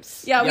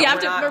names. Yeah, we Yeah, have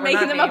to. we're We're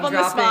making not them up on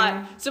the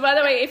name-dropping. spot. So by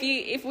the way,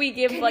 if we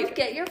give Can like you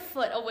get your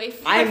foot away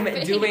from I'm your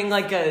face? doing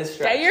a stretch.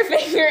 get your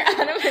finger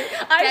out of it.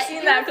 I've Get seen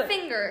your that.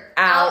 finger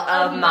out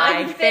of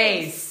my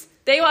face.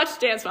 They watch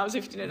Dance Moms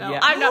if you didn't know. Yeah.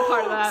 I'm not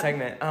part of that.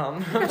 Segment.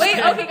 Wait,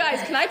 okay,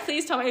 guys, can I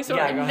please tell my story?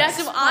 Yeah, go ahead.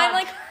 So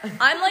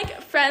I'm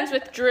friends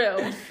with Drew.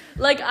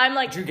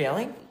 Drew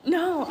Galing?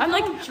 No, I'm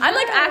Drew.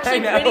 actually I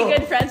know. pretty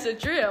good friends with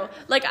Drew.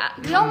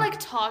 We all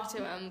talk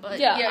to him, but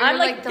Yeah, yeah, I'm,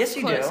 you're, the Yes,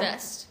 you do.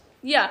 closest.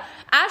 Yeah,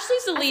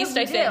 Ashley's the least,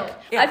 we I think. do.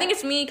 Yeah. I think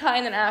it's me, Kai,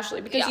 and then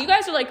Ashley because Yeah. you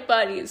guys are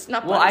buddies,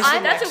 not Well, buddies. I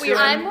sit That's next a to weird.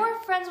 him. I'm more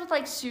friends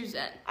with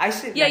Susan. I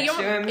sit Yeah, next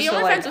you're- to him, you're so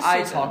my friends with I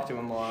Susan. talk to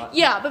him a lot.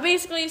 Yeah, but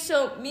basically,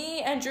 so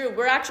me and Drew,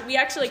 we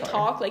actually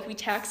talk, we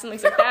text and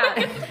things like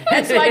that.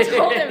 And so I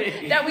told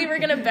him that we were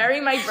gonna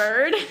bury my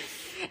bird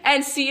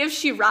and see if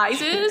she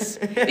rises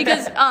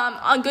because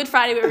on Good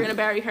Friday we were gonna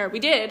bury her. We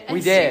did.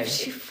 We did.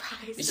 She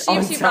fries. See On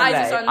if she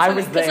rises Sunday. on I Sunday.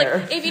 was 'Cause,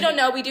 there. if you don't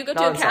know, we do go to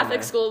Not a on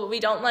Catholic Sunday. school, but we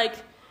don't We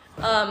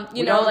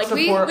we don't don't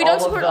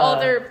support support all all of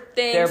their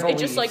things. their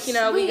It's just beliefs. we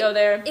Wait, go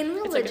there. In It's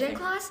a religion thing.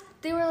 class,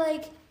 they were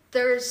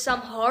there's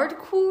some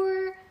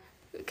hardcore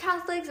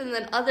Catholics and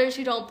then others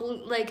who don't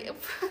believe.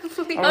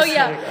 Oh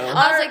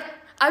yeah.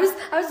 I was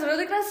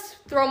literally gonna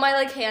throw my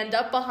hand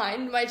up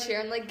behind my chair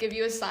and give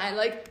you a sign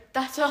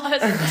that's us,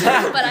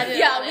 but I didn't.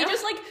 Yeah, want we to.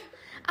 just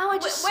I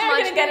just we're gonna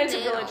smudged get my into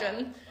nail.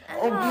 religion.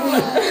 Oh,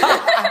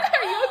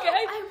 Are you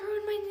okay? I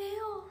ruined my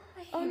nail. I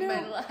hate no.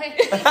 my life.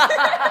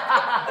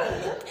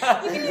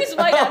 You can use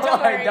white out, Oh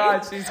don't my worry.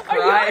 god, she's Are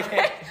you crying.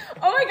 okay?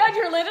 Oh my god,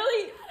 you're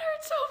literally. That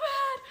hurts so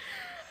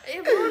bad.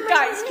 It ruined my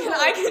Guys, nail. can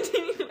I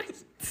continue my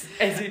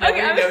As he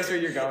Okay, I was- knows where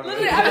you're going. with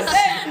Literally,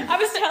 this. I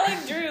was telling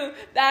Drew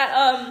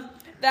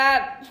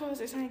that what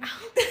was I saying?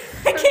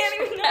 I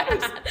can't even know.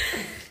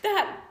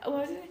 What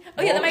was it?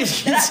 Oh yeah,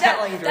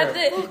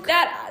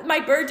 that my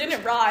bird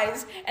didn't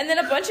rise, and then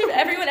a bunch of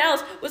everyone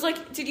else was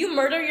like, "Did you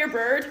murder your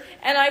bird?"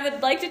 And I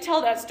would like to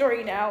tell that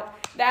story now.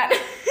 That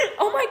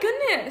oh my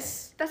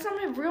goodness, That's not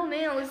my real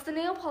nail. It's the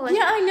nail polish.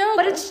 Yeah, I know.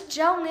 But it's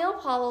gel nail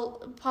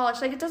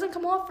polish. Like, it doesn't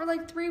come off for,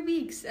 like, 3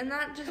 weeks. And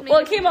that just makes... Well,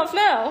 it came off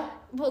now.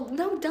 Well,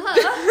 no, duh.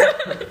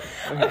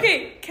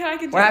 Okay, can I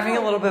continue? We're having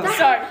a little bit of...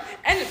 Sorry.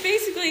 And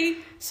basically,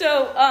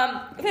 so,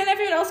 then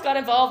everyone else got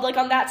involved. Like,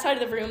 on that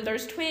side of the room,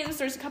 there's twins,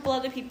 there's a couple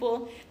other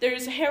people,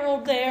 there's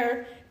Harold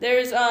there,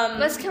 there's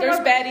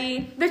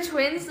Betty. The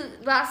twins'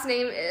 last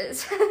name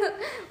is...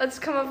 Let's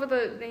come up with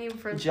a name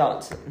for...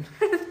 Johnson.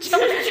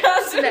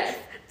 Smith.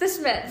 The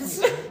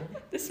Smiths.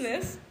 The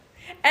Smiths.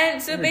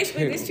 And so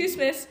basically, these two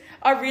Smiths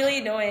are really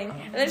annoying.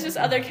 And there's this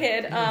other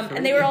kid,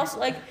 and they were also,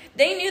 like,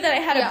 they knew that I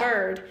had a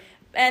bird.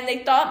 And they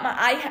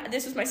thought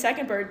this was my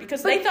second bird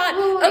because they thought,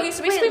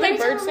 so basically my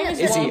bird's name is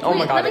Izzy. Oh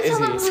my God,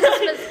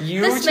 Izzy.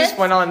 You just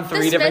went on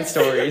 3 different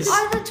stories.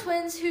 Are the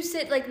twins who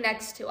sit, like,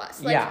 next to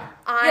us. Like, yeah.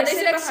 I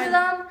sit next to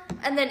them,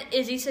 and then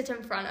Izzy sits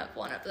in front of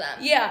one of them.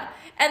 Yeah.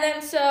 And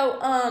then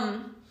so,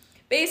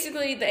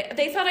 basically,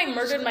 they thought I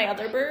murdered my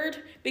other bird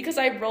because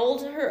I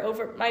rolled her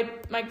over. My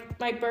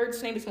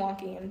bird's name is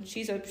Wonky, and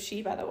she's a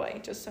she, by the way,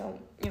 just so,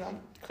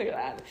 clear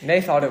that.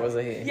 They thought it was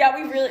a he. Yeah,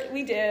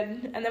 we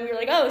did. And then we were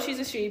like, oh, she's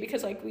a she,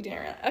 because, like, we didn't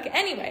really. Okay,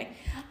 anyway.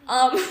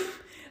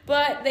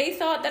 But they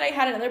thought that I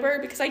had another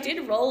bird because I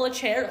did roll a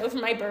chair over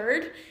my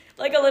bird,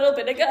 like, a little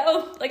bit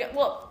ago. Like,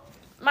 well,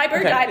 my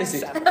bird died in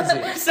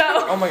December. So.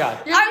 Oh my God.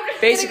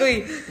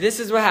 Basically, this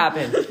is what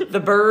happened.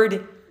 The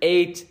bird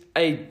ate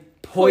a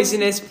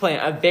poisonous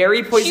plant, a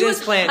very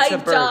poisonous plant to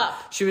bird.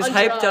 She was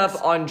hyped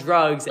up on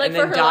drugs, like, and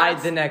then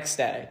died the next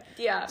day.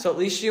 Yeah. So at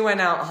least she went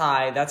out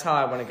high. That's how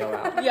I want to go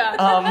out. Yeah.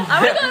 I want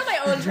to go on my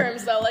own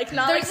terms though, like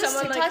not There's like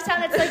someone like.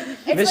 Sound, it's like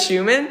it's Miss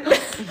Schumann.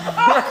 That's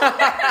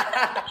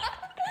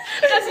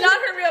not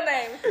her real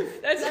name.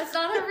 That's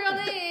not her real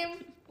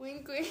name.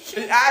 Wink, wink.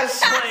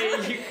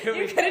 Ashley,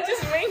 you could have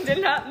just winked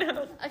and not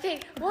known.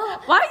 Okay,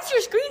 well, why is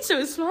your screen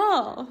so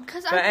small?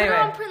 Because I put it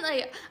on print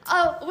like.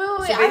 Oh,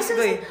 wait. So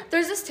basically,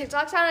 there's this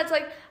TikTok sound. It's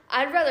like,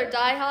 I'd rather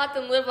die hot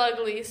than live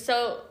ugly.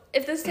 So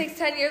if this takes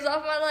 10 years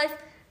off my life,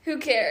 who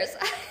cares?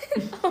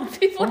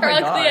 People are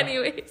ugly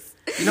anyways.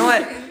 You know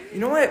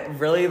what?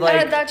 Really,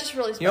 like, that just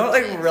really. You know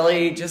what? Like,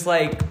 really, just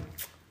like,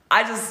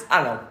 I don't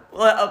know.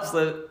 What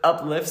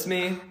uplifts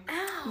me?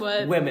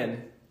 What?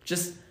 Women,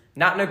 just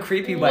not in a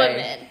creepy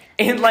way.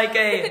 In like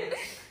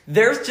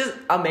they're just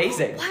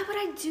amazing. Why would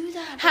I do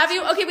that? Have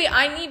you? Okay, wait.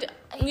 I need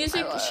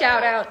music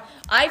shout out.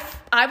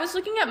 I was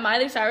looking at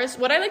Miley Cyrus.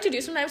 What I like to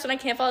do sometimes when I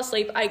can't fall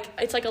asleep,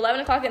 it's like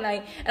 11 o'clock at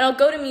night, and I'll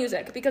go to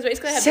music because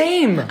basically I have.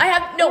 Same.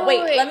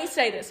 Wait. Let me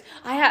say this.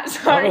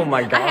 Oh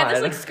my God. I have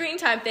this like screen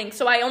time thing,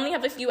 so I only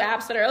have a few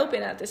apps that are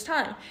open at this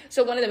time.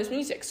 So one of them is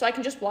music, so I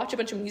can just watch a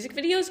bunch of music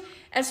videos.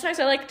 And sometimes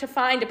I like to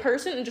find a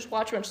person and just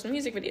watch a bunch of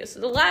music videos. So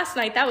the last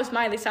night that was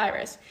Miley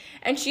Cyrus,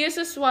 and she has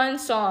this one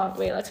song.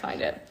 Wait, let's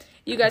find it.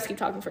 You guys keep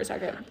talking for a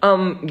second.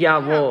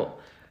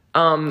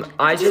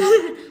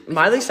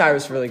 Miley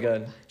Cyrus is really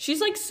good.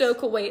 She's like so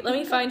cool. Wait, let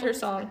me find her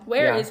song.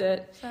 Where is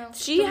it?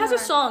 She has a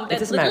song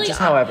that literally just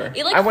however.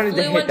 It like I wanted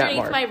flew to hit that underneath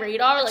mark. my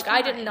radar. Like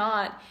I did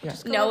not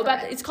know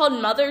about it. It's called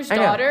Mother's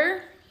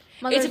Daughter.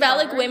 It's about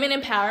like women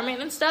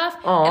empowerment and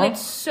stuff. Aww. And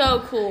it's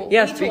so cool.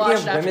 Yeah, speaking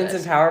of women's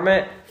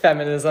empowerment,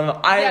 feminism.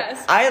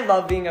 I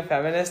love being a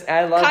feminist.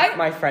 I love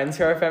my friends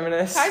who are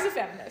feminists. Kai's a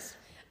feminist.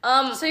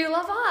 So you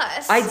love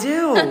us. I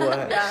do.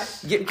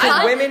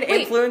 Because women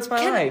influence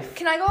my life.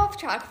 Can I go off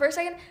track for a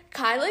second?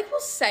 Kai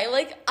will say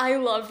I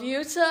love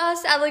you to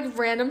us at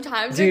random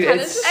times. Dude,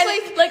 it's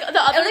just like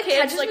the other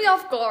kids catches me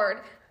off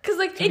guard. Cause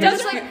it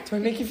doesn't do I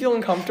make you feel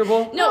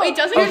uncomfortable? No, it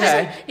doesn't.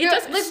 Okay. It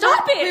doesn't.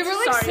 Stop it. We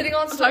were sitting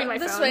on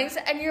the swings,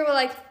 and you were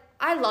like,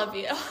 I love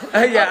you.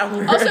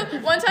 Yeah. Also,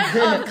 one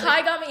time,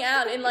 Kai got me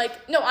out in I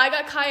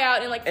got Kai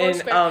out in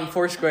Foursquare. In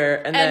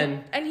Foursquare, and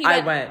then he I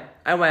went.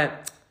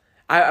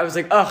 I was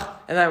like, ugh,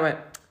 and then I went,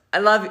 I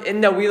love you.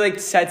 And no, we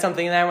said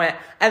something, and then I went,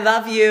 I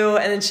love you,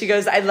 and then she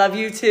goes, I love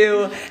you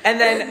too. And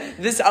then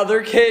this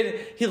other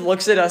kid, he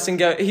looks at us and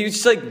he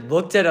just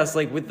looked at us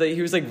he was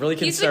really concerned.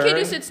 He's the kid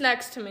who sits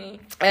next to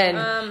me.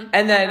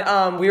 And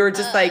then we were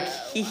just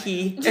hee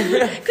hee.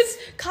 Because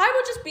Kai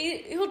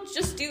he'll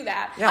just do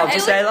that. Yeah, I'll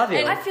just say I love you.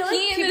 And I feel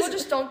like people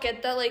just don't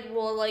get that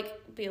we'll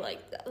be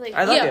like that.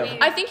 I love you.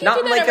 I think he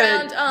did that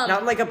around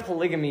not in a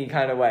polygamy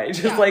kind of way.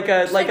 Just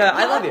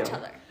I love you.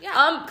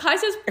 Yeah. Kai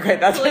says okay,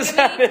 that's what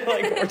sounded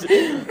like.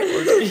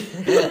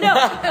 No,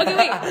 okay,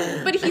 wait.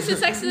 But he sits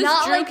next to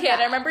this Drew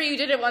kid. I remember you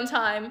did it one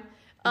time.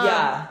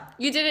 Yeah.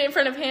 You did it in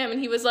front of him, and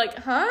he was like,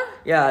 huh?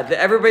 Yeah,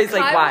 everybody's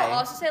Kai why? will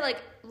also say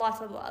lots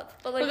of love.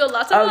 But we go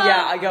lots of love. Oh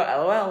yeah, I go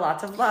LOL,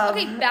 lots of love.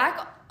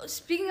 Okay,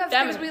 speaking of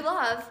things we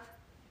love,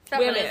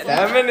 feminism.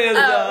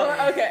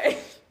 Oh, okay.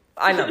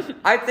 I know.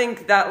 I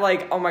think that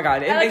oh my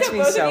God, it makes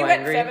me so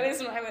angry. Went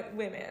feminism, I went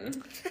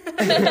women.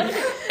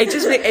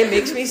 It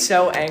makes me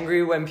so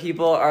angry when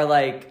people are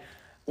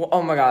well,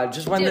 oh my God,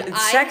 just when the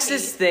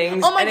sexist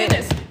things. Oh my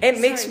goodness. It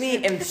makes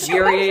me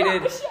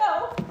infuriated.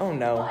 Oh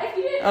no.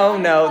 Oh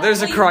no,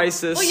 there's a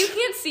crisis. Well, you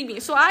can't see me,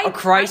 so A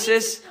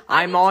crisis?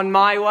 I'm on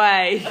my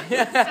way.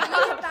 Get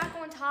back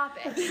on topic.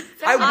 topic.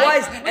 I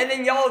was, and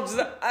then y'all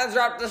I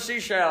dropped the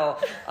seashell.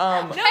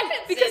 No,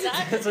 because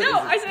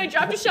I said I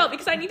dropped a shell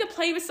because I need to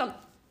play with some.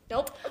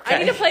 Nope. Okay. I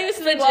need to play with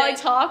something while I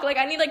talk. Like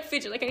I need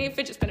fidget. Like I need a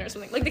fidget spinner or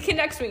something. Like the kid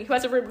next to me who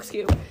has a Rubik's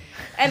cube.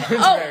 And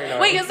very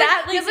wait,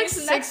 nice. He has like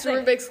 6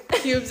 Rubik's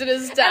cubes in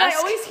his desk. And I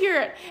always hear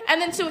it. And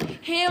then so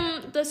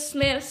him, the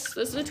Smiths,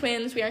 those are the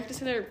twins. We aren't going to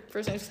say their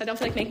first names because I don't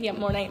feel like making up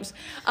more names.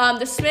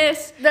 The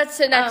Smiths. That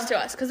sit next to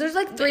us because there's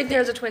like 3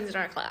 pairs of twins in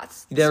our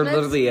class. There Smiths,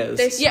 literally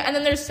is. Yeah, and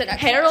then there's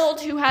Harold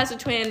who has a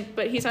twin,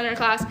 but he's in our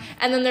class.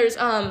 And then there's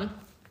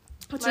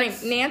what's her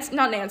name?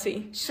 Not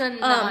Nancy.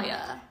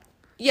 Shania.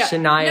 Yeah.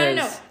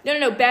 Shania's.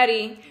 No.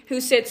 Betty,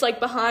 who sits like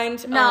behind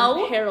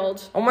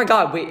Harold. Oh my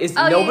God! Wait,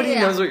 nobody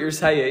knows what you're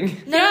saying?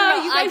 No,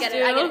 you guys I get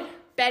it.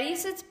 Betty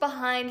sits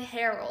behind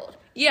Harold.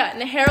 Yeah,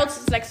 and Harold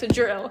sits next to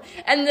Drew,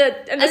 and the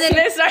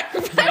Smiths are.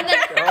 And then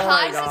Kai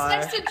my sits God.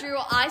 next to Drew.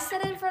 I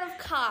sit in front of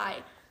Kai,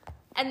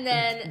 and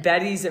then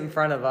Betty's in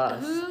front of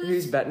us.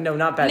 Who's Betty? No,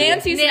 not Betty.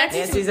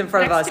 Nancy's in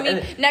front of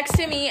us. Next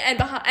to me, and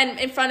behind, and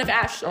in front of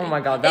Ashley. Oh my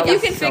God, that if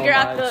was you can so figure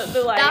out much.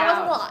 the layout. that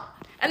was a lot.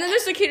 And then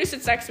there's the kid who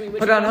sits next to me. Which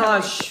Put on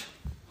hush.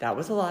 That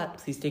was a lot.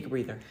 Please take a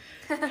breather.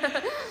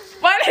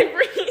 Why did I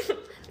breathe?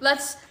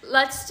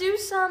 Let's do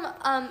some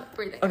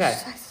breathing. Okay.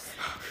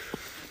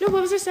 No,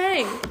 what was I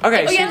saying?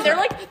 Okay. Oh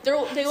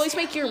yeah, they always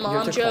make your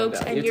mom to calm jokes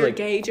down. and You have to, your like-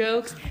 gay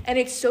jokes, and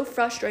it's so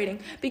frustrating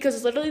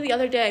because literally the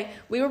other day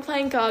we were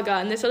playing Gaga,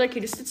 and this other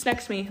kid who sits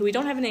next to me, who we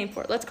don't have a name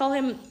for, let's call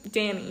him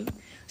Danny.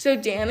 So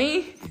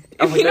Danny.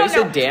 Oh, if you don't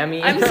know, said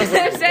Dammy. I'm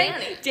saying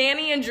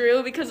Danny and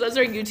Drew because those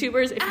are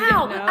YouTubers. If you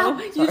don't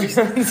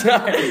know,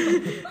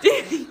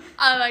 Sorry.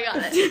 Oh my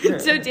God.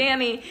 So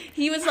Danny,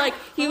 he was like,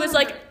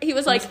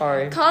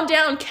 sorry. calm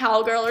down,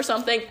 cowgirl or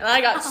something, and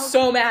I got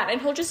so mad. And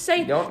he'll just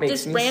say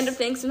just random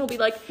things, and he'll be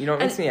like, You know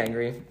what makes me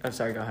angry? I'm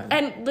sorry. Go ahead.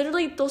 and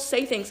literally they'll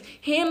say things.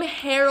 Him,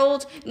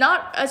 Harold,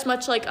 not as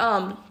much like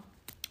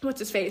what's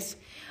his face,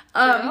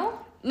 Drew?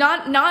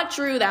 Not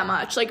Drew that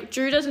much. Like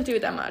Drew doesn't do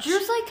it that much.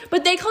 Drew's like,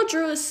 but they call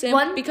Drew a simp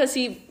One- because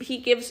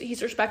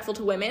he's respectful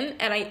to women,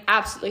 and I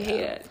absolutely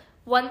hate it.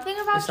 one thing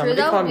if about Drew somebody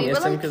though, called me we a were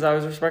simp like, because I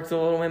was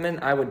respectful to women,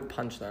 I would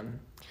punch them.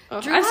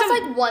 Drew has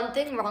like one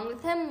thing wrong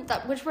with him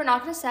that which we're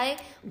not gonna say,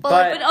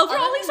 But- But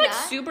overall, other he's than like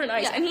that, super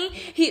nice, yeah. and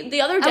he the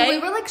other And day we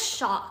were like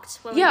shocked.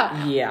 When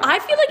Yeah. we Yeah. I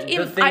feel like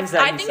The things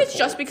that I he think it's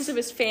just supports. because of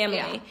his family.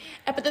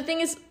 Yeah. But the thing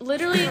is,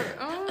 literally,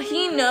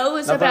 he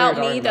knows Not that about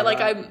we're me talking that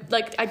about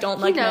like I don't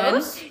like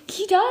knows? men.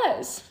 He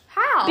does.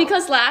 How?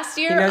 Because last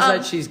year, He knows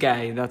that she's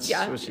gay. That's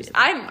yeah, what she said.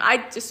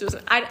 I just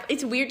wasn't.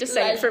 It's weird to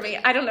say it for me.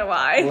 I don't know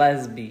why.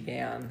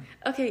 Lesbian.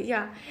 Okay,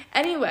 yeah.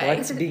 Anyway,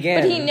 Let's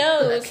begin. but he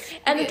knows,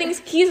 and the thing is,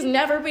 he's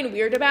never been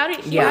weird about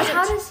it. He Yeah. hasn't.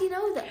 How does he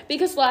know that?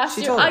 Because last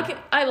She year, told him.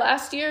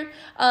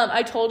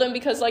 I told him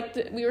because like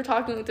we were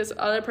talking with this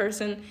other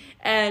person,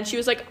 and she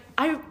was like,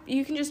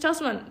 you can just tell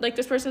someone like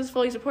this person is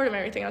fully supportive and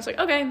everything. I was like,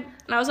 okay, and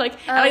I was like,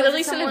 and I was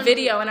literally it sent a someone-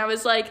 video, and I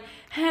was like,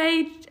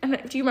 hey,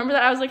 and do you remember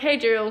that? I was like, hey,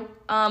 Drew,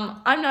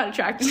 I'm not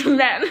attracted to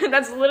men.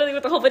 That's literally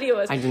what the whole video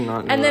was. I did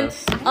not know And then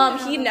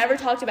this. he never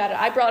talked about it.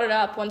 I brought it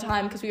up one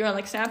time because we were on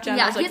like Snapchat. And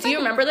Yeah, I was like, he's do you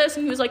like- remember this?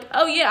 And he was like,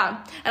 oh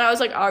yeah. And I was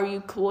like, are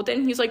you cool with it?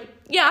 And he was like,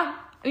 yeah.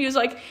 And he was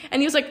like,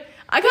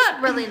 I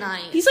got Really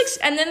nice. He's like,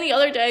 and then the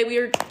other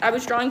day I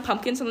was drawing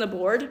pumpkins on the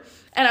board,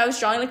 and I was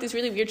drawing like these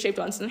really weird shaped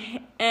ones,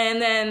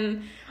 and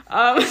then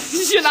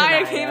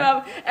Shania came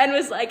up and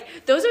was like,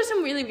 those are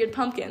some really weird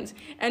pumpkins,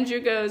 and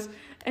Drew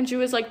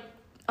was like,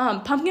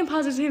 pumpkin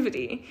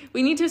positivity.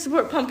 We need to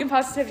support pumpkin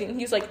positivity. And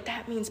he was like,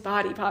 that means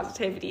body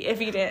positivity, if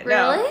he didn't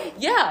know. Really?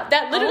 Yeah,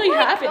 that literally Oh my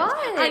happened.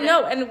 God. I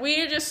know, and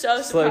we're just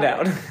so Slow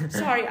surprised. down.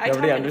 Sorry, I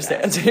Nobody talk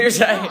understands fast. what you're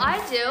saying. No,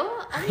 I do.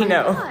 Oh my I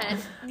know. God.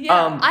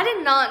 Yeah. I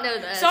did not know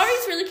this. Sorry,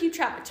 it's really keep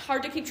track. It's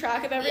hard to keep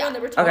track of everyone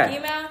that we're talking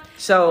about.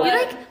 So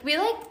We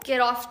get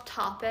off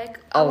topic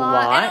a A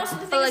lot. lot? And also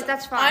the thing But is, like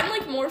that's fine. I'm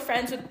like more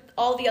friends with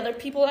all the other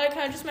people that I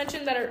kind of just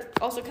mentioned that are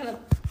also kind of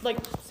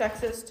like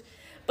sexist.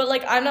 But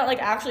like I'm not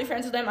like actually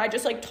friends with them. I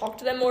just like talk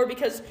to them more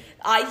because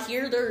I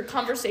hear their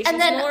conversations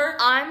and then more.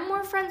 I'm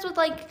more friends with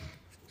like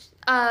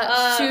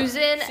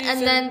Susan,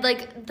 and then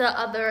like the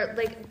other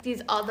like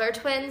these other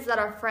twins that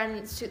are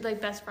friends,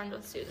 like best friends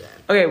with Susan.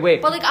 okay,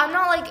 wait. But like I'm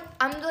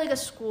like a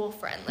school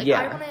friend. Like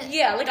I want to.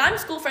 Yeah, like I'm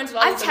school friends with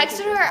all I've these other texted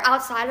people. her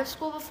outside of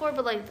school before,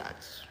 but like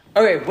that's.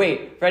 Okay,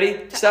 wait.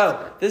 Ready?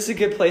 So this is a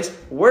good place.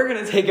 We're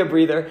gonna take a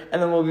breather,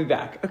 and then we'll be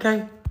back.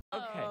 Okay.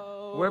 Okay.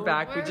 We're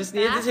back. We We're just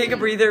needed to back. take a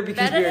breather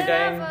because Better we were than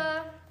getting.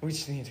 ever. We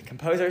just need to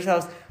compose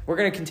ourselves. We're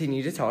going to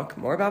continue to talk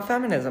more about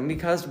feminism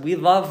because we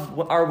love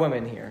our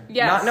women here.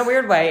 Yes. Not in a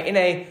weird way, in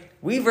a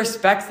we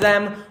respect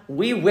them,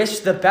 we wish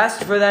the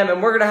best for them,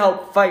 and we're going to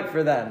help fight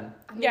for them.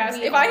 Yes,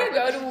 if I could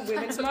go to a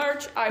women's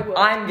march, I would.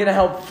 I'm going to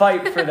help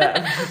fight for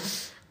them.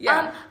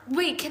 Yeah.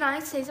 Wait, can I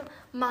say something?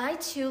 My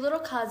 2 little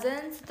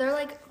cousins, they're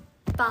like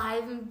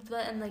 5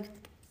 and like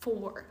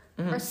 4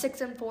 or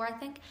 6 and 4, I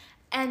think,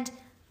 and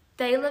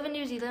they live in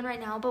New Zealand right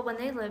now. But when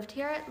they lived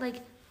here,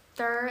 like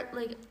they're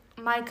like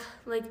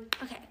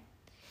okay.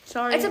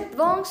 Sorry. It's a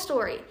long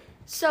story.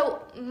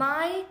 So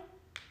my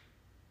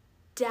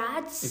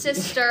dad's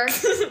sister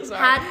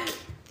had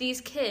these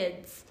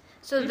kids.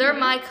 So they're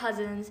my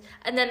cousins,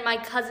 and then my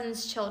cousin's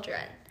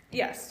children.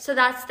 Yes. So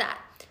that's that.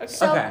 Okay.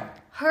 So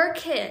her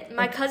kid,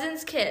 my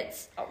cousin's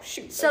kids. Oh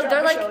shoot. So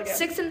they're like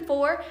 6 and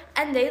 4,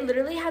 and they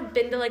literally have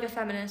been to like a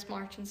feminist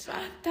march and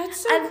stuff.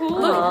 That's so And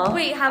cool. look,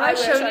 wait, have I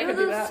wish shown I you could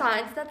do the that.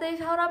 signs that they've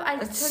held up?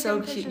 That's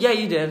so cute. Yeah,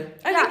 you did.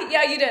 I think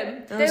you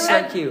did. That They was were so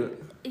like-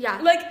 cute. Yeah.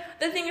 Like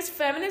the thing is,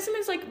 feminism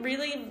is like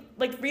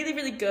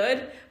really good.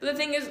 But the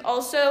thing is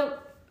also,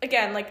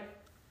 again, like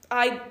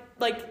I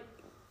like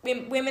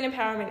women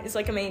empowerment is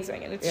like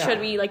amazing, and it should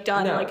be like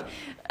done and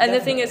definitely.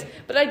 the thing is,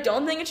 but I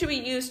don't think it should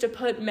be used to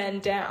put men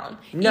down.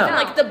 No. Even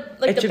like the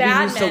It should be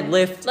bad used to men,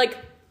 lift- like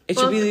It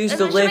should be used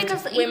to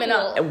lift women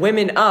up.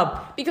 women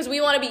up. Because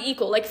we want to be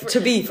equal, like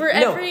for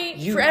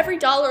every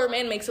dollar a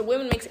man makes, a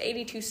woman makes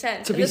 82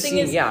 cents. To And be the thing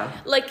seen, is, yeah.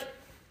 like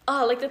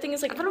the thing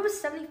is, like I thought it was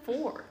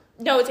 74.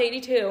 no, it's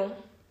 82.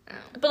 Oh.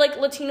 But like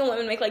Latino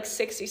women make like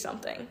 60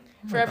 something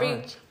for my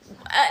every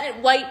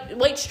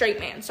white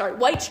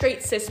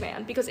straight cis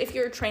man. Because if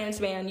you're a trans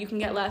man, you can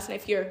get less, and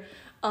if you're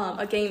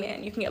a gay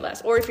man, you can get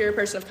less, or if you're a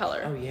person of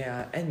color. Oh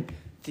yeah, and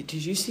did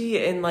you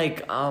see in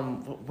like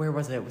where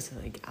was it? Was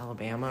it like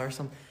Alabama or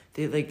something?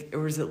 They like, or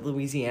was it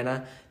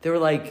Louisiana? They were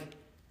like,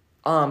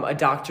 a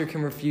doctor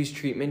can refuse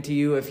treatment to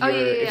you if you're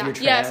if you're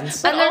trans.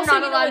 Yes, but And they're also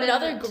not allowed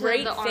another to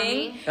great the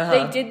thing.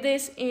 army. They did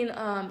this in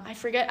I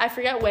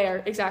forget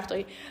where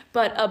exactly,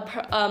 but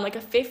like a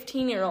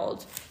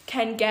 15-year-old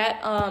can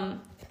get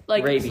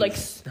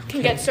Rabies.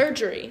 can get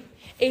surgery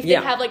if they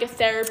have like a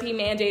therapy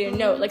mandated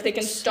note, like they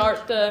can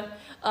start the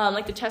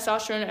like the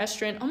testosterone and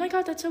estrogen. Oh my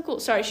god, that's so cool.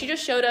 Sorry, she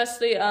just showed us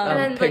the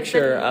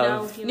picture of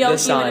no the human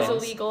signs. is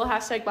illegal. #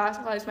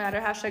 Black Lives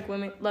Matter. #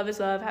 women love is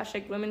love.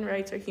 # women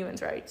rights are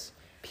humans rights.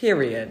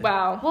 Period.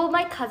 Wow. Well,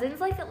 my cousin's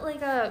like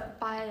a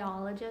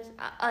biologist,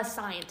 a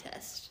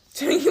scientist.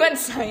 So you went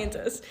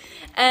scientist,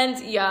 and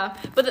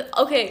but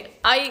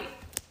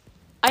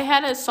I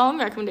had a song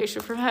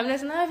recommendation for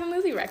feminists, and I have a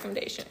movie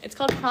recommendation. It's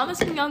called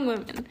Promising Young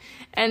Women,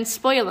 and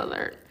spoiler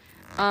alert,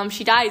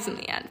 she dies in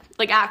the end.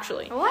 Like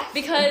actually, What?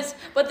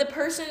 But the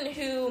person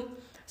who,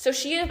 so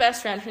she had a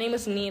best friend. Her name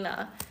was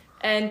Nina,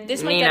 and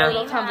this might get Nina. a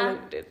little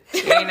convoluted.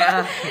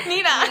 Nina.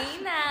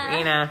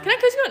 Nina. Can I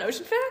quiz you on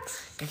ocean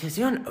facts? Because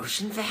you're on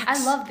ocean facts.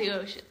 I love the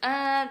ocean.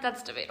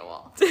 That's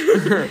debatable.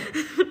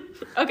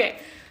 Okay.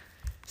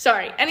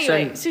 Sorry.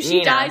 Anyway, so she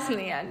Nina. dies in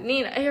the end.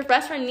 Nina, her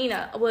best friend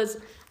Nina was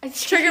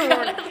trigger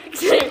warning.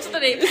 It's the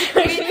name.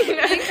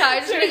 I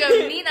was gonna go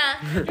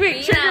Nina.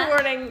 Wait, trigger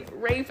warning: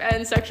 rape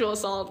and sexual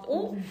assault.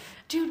 Oh,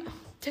 dude,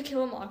 To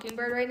Kill a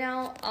Mockingbird right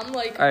now. I'm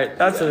like, All right,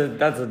 that's a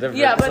different.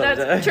 Yeah, but subject.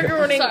 that's trigger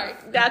warning. Sorry.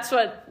 That's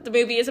what the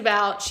movie is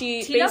about.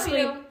 She TW.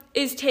 basically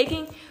is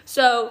taking.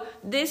 So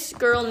this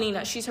girl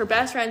Nina, she's her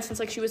best friend since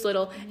like she was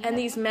little, and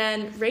these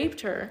men raped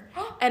her,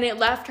 and it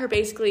left her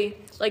basically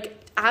like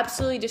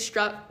absolutely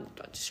distracted.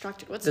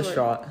 What's the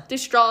word?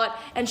 Distraught,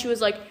 and she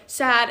was like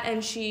sad,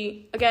 and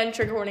she, again,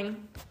 trigger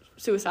warning,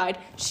 suicide.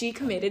 She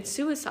committed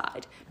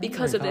suicide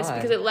because of this, God.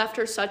 because it left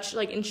her such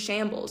like in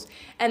shambles.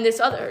 And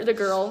the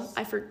girl,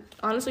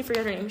 honestly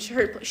forget her name.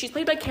 She's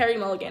played by Carey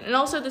Mulligan, and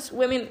also this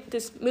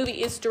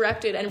movie is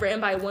directed and written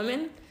by a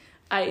woman.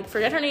 I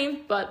forget her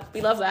name, but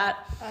we love that.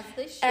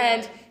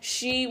 And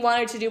she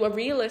wanted to do a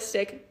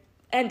realistic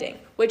ending,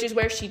 which is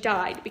where she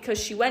died, because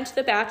she went to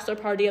the bachelor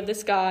party of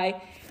this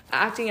guy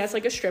acting as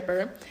like a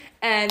stripper,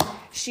 and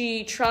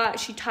she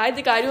tied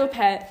the guy to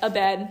a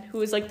bed, who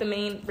was like the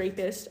main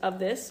rapist of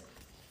this,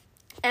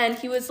 and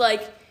he was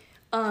like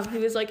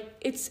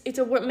it's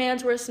a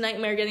man's worst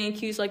nightmare getting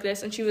accused like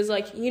this. And she was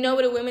like, you know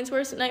what a women's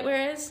worst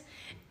nightmare is?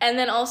 And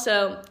then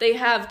also they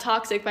have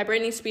Toxic by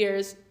Britney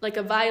Spears, like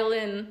a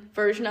violin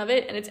version of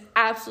it, and it's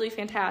absolutely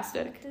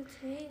fantastic.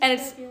 And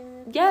it's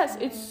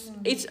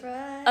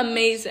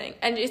amazing.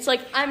 And it's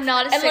like, I'm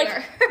not a and,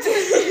 like,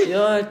 singer.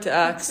 You're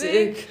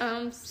toxic.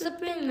 I'm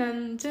sipping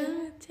under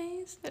the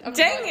taste.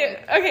 Dang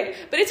it. Okay,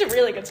 but it's a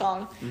really good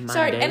song.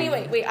 Sorry. day.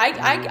 Anyway, wait.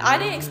 I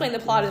didn't explain the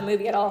plot of the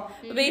movie at all.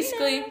 But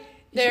basically,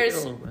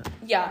 there's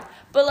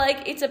but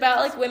like it's about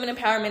like women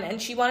empowerment,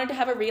 and she wanted to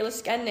have a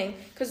realistic ending,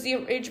 because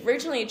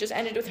originally it just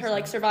ended with her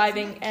like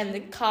surviving and the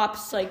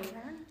cops like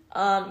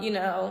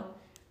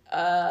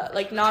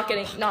like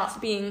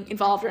not being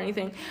involved or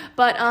anything.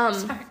 But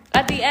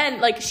at the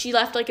end, like she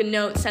left like a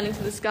note sending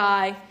to this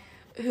guy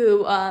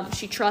who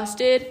she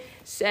trusted,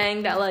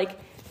 saying that like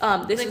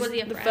this Like, is was he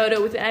a the friend?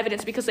 photo with the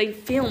evidence, because they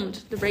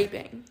filmed the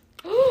raping.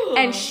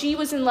 And she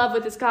was in love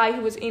with this guy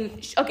who was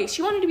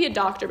she wanted to be a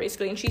doctor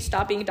basically, and she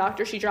stopped being a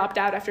doctor. She dropped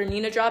out after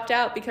Nina dropped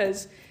out,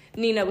 because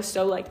Nina was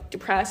so like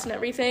depressed and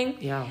everything.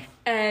 Yeah.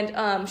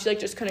 And she like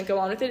just couldn't go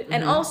on with it.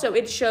 And also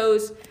it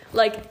shows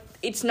like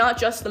it's not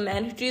just the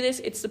men who do this,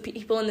 it's the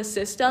people in the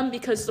system,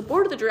 because the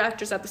board of the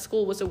directors at the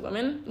school was a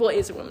woman. Well,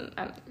 is a woman,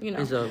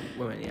 Is a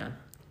woman, yeah.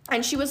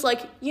 And she was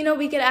like,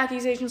 we get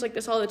accusations like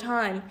this all the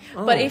time.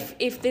 Oh. But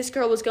if this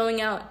girl was going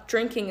out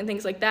drinking and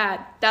things like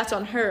that, that's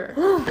on her.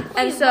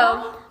 And Wait,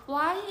 so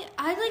why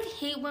I like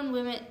hate when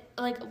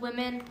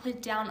women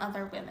put down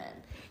other women.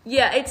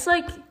 yeah, it's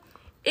like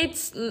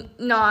it's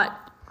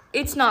not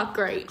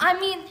great. I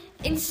mean,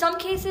 in some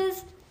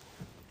cases,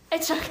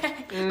 It's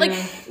okay.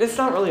 It's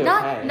not really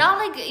okay. Not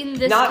like in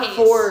this not case.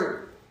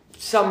 for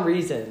some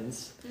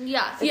reasons.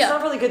 Yeah. It's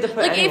not really good to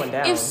put anyone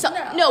down.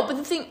 No, but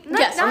the thing,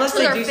 yes, unless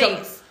they do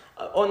something.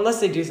 Unless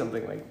they do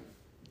something like.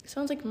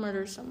 Sounds like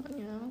murder someone,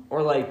 you know.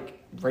 Or like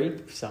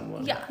rape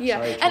someone. Yeah.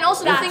 Sorry, and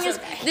also the thing is,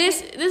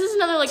 this is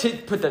another like. To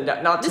put them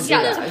down, not to do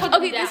that. that.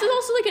 Okay, this is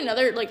also like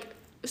another like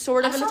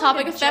sort of in the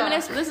topic of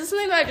feminist. This is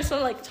something that I just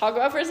want to like talk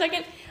about for a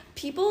second.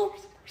 People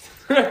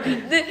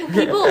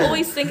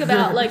always think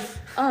about like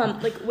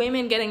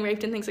women getting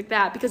raped and things like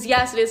that because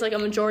yes, it is like a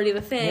majority of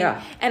the thing,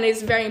 and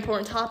it's a very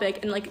important topic,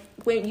 and like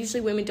usually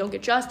women don't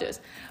get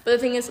justice. But the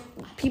thing is,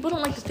 people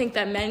don't like to think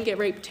that men get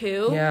raped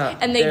too,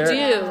 and they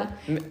do.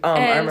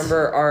 I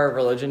remember our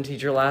religion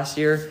teacher last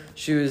year.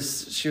 She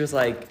was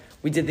like,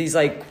 we did these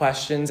like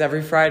questions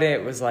every Friday.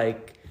 It was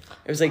like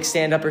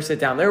stand up or sit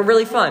down. They were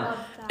really fun.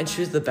 And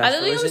she was the best.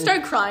 I literally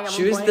started crying.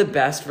 She was the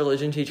best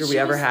religion teacher we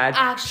ever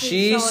had.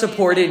 She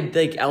supported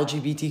like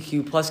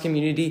LGBTQ plus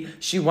community.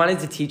 She wanted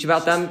to teach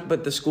about them,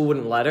 but the school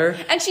wouldn't let her.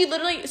 And she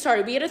literally,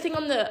 we had a thing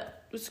on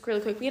just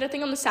really quick. We had a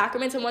thing on the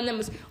sacraments, and one of them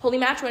was holy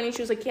matrimony. And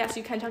she was like, "Yes,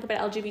 you can talk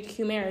about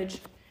LGBTQ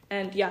marriage."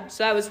 And yeah,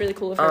 so that was really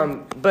cool of her.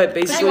 But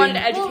basically, she wanted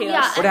to educate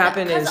us. What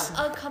happened is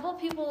a couple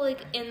people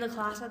like in the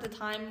class at the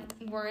time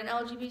were in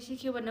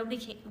LGBTQ, but nobody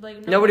came.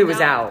 Like nobody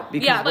was out.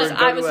 Because but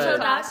I was. So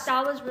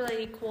that was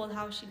really cool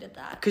how she did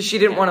that. Because she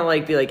didn't want to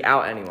like be like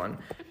out anyone,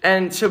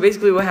 and so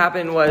basically what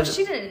happened was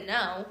she didn't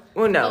know.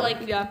 Well, no.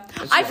 But, like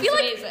I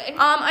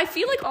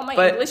feel like all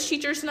my English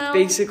teachers know.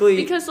 Basically,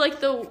 because like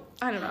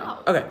I don't know.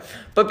 Okay,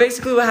 but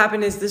basically what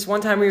happened is this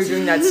one time we were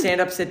doing that stand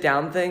up sit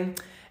down thing,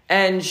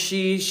 and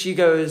she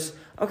goes,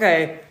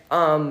 okay,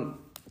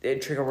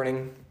 trigger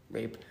warning,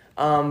 rape.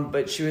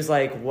 But she was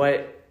like,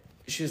 what?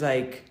 She was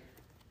like,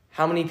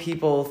 how many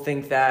people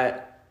think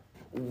that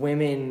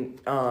women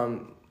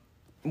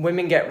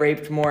get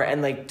raped more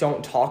and like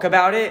don't talk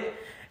about it?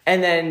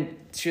 And then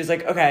she was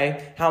like,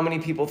 okay, how many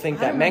people think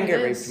that men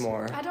get raped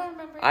more? I don't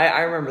remember.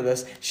 I remember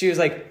this. She was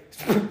like,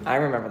 I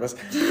remember this.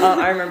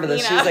 I remember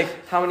this. She was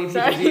like,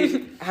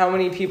 how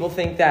many people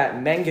think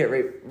that men get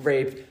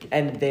raped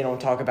and they don't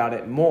talk about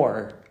it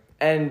more?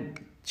 And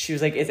she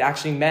was like, it's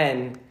actually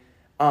men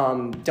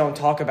don't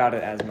talk about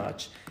it as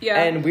much.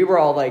 Yeah. And we were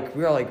all like,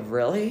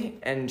 really?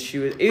 And she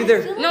was either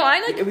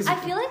I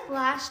feel like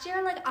last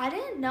year, like I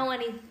didn't know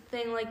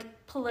anything like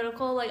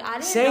political. Like I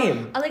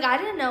didn't know, like I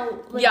didn't know.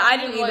 Like, I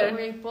didn't either. What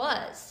rape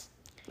was.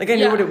 Like I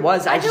knew what it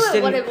was. I just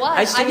didn't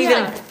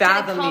even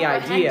fathom the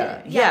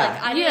idea.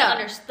 I didn't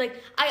understand.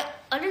 Like I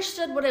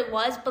understood what it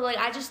was, but like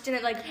I just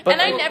didn't like.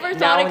 And I never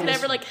thought it could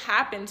ever like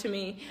happen to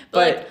me.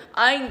 But like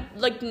I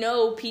like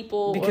know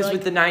people because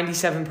with the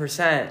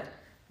 97%,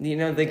 you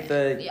know, like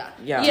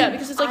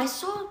because it's like I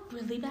saw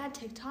really bad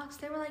TikToks.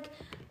 They were like.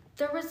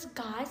 There was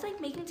guys like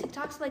making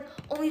TikToks like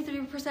only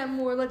 3%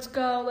 more. Let's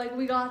go. Like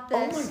we got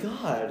this. Oh my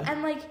god.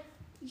 And like,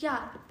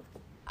 yeah,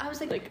 I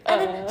was like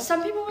and then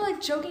some people were like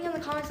joking in the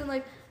comments and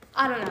like,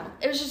 I don't know.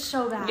 It was just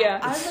so bad. Yeah.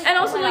 I was like, and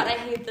also like I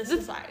hate this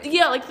society.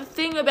 Yeah, like the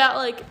thing about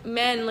like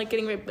men like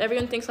getting raped.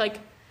 Everyone thinks like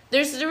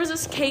there was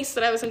this case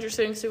that I was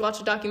interested in because we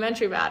watched a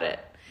documentary about it.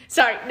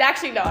 Sorry,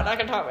 actually no, I'm not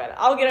gonna talk about it.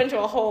 I'll get into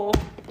a whole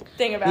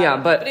thing about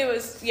it. But it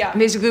was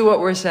basically what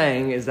we're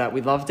saying is that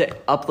we love to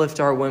uplift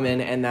our women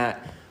and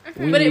that.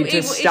 We need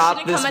to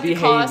stop this behavior. It shouldn't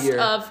come at the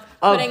cost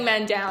of putting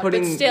men down,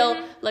 but still,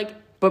 like...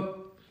 But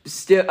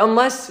still,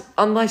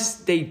 unless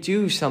they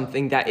do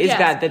something that is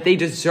bad, that they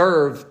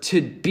deserve to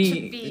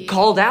be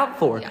called out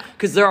for.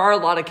 Because there are a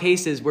lot of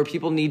cases where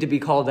people need to be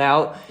called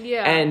out,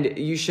 and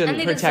you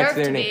shouldn't protect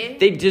their name.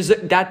 They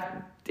deserve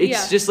that.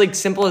 It's just like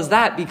simple as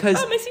that,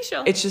 because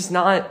it's just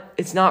not,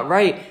 it's not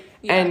right.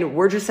 Yeah. And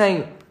we're just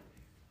saying,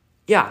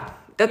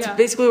 that's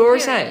basically what we're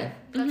saying.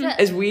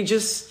 Is we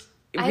just...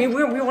 We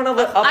want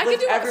to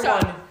uplift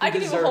everyone. I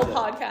could do a whole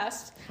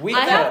podcast.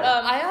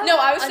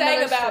 I was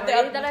saying about the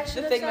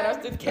thing that I was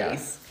the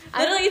case.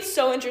 Literally, it's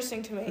so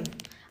interesting to me.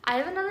 I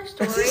have another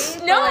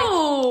story.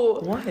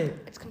 No! What?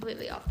 It's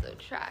completely off the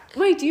track.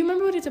 Wait, do you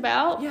remember what it's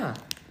about? Yeah.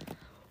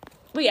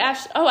 Wait,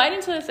 I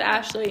didn't tell this to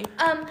Ashley.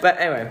 But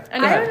anyway. I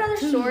have another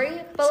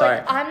story, but Sorry.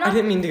 like I'm not. I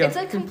didn't mean to go. It's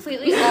like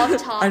completely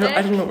off topic.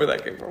 I don't know where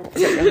that came from.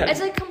 It's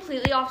like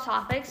completely off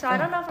topic, so I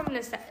don't know if I'm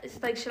gonna say.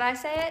 Like, should I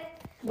say it?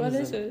 What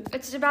is it?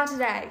 It's about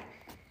today.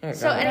 Right,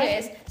 so,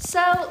 anyways,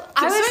 so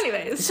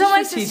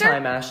my sister. Tea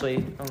time,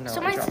 Ashley. Oh no.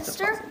 So my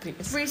sister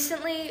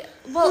recently.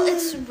 Well,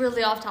 it's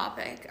really off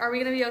topic. Are we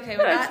gonna be okay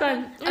with that? It's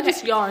fine. I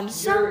just yawned.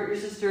 So your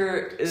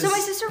sister is. So my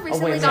sister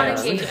recently got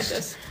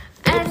engaged.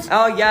 And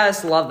oh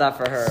yes, love that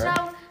for her.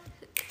 So,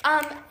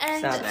 and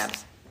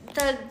Snaps.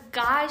 the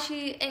guy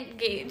she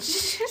engaged.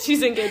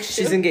 She's engaged.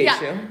 She's engaged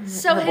too. Yeah.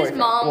 So his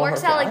mom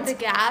works at like the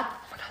Gap.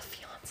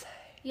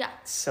 Yeah.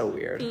 It's so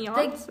weird.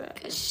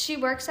 She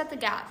works at the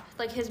Gap.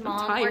 Like his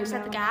mom works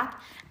at the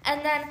Gap.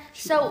 And then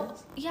so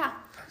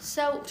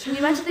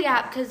we went to the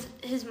Gap because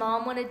his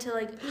mom wanted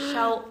to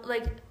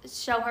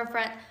show her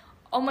friend.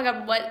 Oh my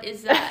god, what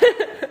is that?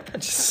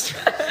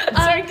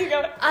 Sorry, keep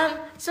going.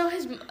 So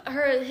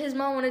his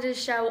mom wanted to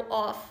show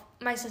off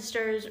my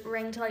sister's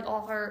ring to like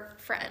all her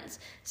friends.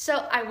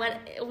 So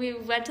we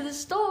went to the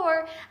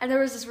store, and there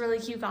was this really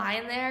cute guy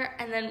in there,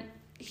 and then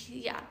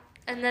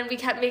and then we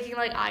kept making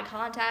like eye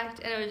contact,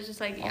 and it was just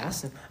like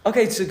awesome.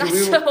 Okay, so do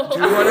we want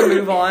to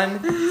move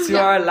on to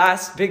our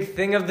last big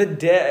thing of the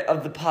day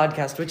of the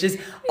podcast, which is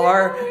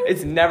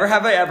it's Never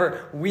Have I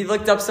Ever. We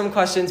looked up some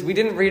questions. We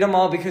didn't read them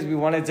all because we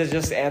wanted to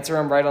just answer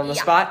them right on the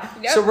spot.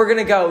 Yep. So we're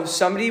gonna go.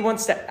 Somebody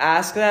wants to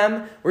ask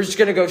them. We're just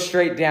gonna go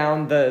straight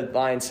down the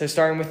line. So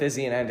starting with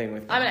Izzy and ending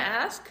with. I'm gonna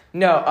ask.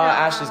 No,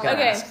 Ashley's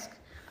gonna ask.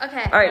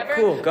 Okay. All right,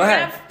 cool. Go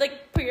ahead.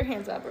 Put your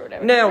hands up or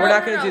whatever. No, we're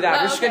not gonna do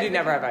that. We're just gonna do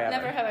Never Have I Ever.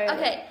 Never have I ever.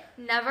 Okay.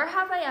 Never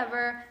have I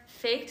ever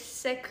faked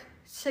sick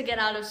to get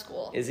out of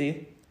school.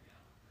 Izzy?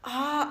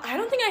 I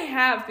don't think I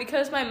have,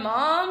 because my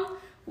mom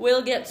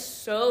will get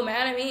so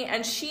mad at me,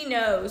 and she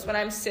knows when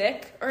I'm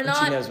sick or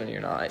not. She knows when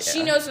you're not. Yeah.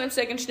 She knows when I'm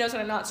sick, and she knows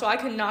when I'm not, so I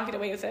could not get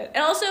away with it.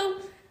 And also,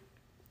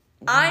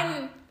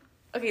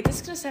 okay, this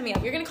is gonna set me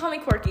up. You're gonna call me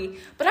quirky,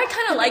 but I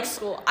kind of like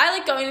school. I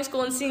like going to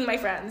school and seeing my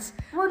friends.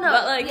 Well, no,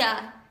 but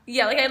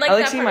yeah, I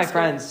like seeing my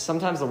friends.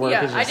 Sometimes the work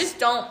is just... I just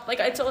don't,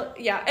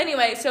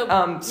 anyway, so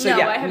she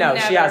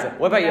hasn't.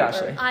 What about you,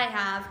 Ashley? I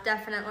have,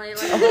 definitely,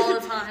 like, all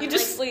the time. You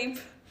just sleep.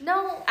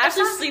 No,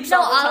 Ashley sleeps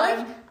all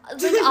the time.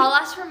 I'll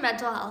ask for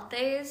mental health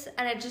days,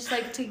 and I just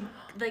like to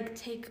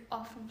take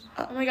off from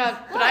school. Oh my god,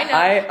 but I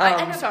know.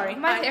 I'm sorry.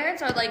 My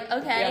parents are like,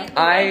 okay, yeah.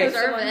 I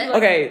deserve it.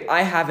 Okay,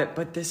 I haven't,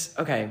 but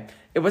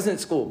it wasn't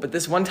school, but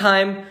this one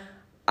time,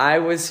 I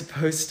was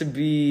supposed to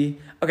be...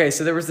 Okay,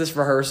 so there was this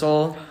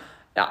rehearsal...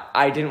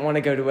 I didn't want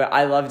to go to it.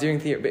 I love doing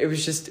theater, but it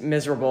was just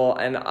miserable,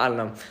 and I don't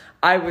know.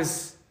 I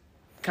was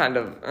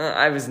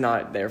I was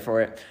not there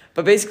for it.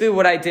 But basically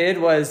what I did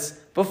was,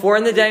 before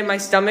in the day, my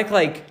stomach,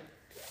 like,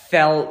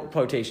 felt,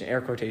 air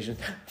quotation,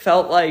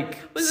 felt, like,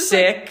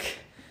 sick.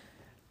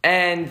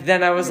 And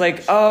then I was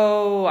like,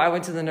 I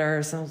went to the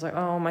nurse, and I was like,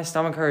 my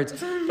stomach hurts.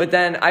 But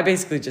then I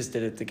basically just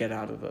did it to get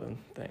out of the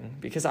thing,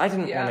 because I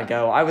didn't want to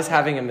go. I was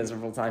having a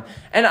miserable time.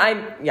 And I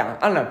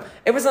don't know.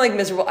 It wasn't, like,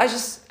 miserable. I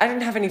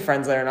didn't have any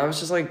friends there, and I was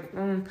just like,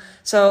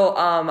 So,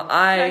 Can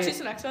I choose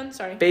the next one?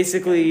 Sorry.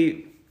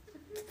 Basically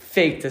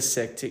faked a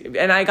sick too.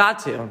 And I got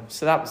to,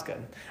 so that was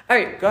good. All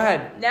right, go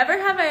ahead. Never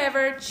have I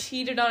ever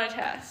cheated on a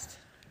test.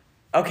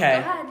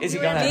 Okay. Izzy,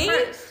 go ahead. Me?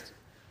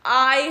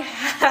 I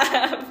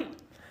have...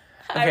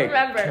 Okay, I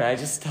remember. Can I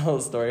just tell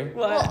a story?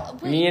 What? Well,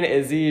 me and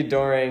Izzy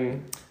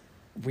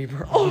we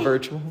were all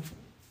virtual.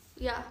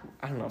 Yeah.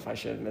 I don't know if I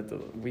should admit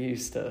that we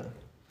used to.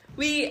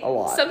 A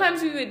lot.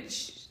 Sometimes we would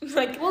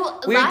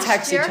we would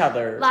text each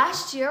other.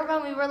 Last year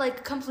when we were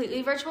like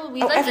completely virtual,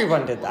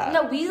 everyone did that.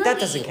 No, we that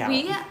doesn't count.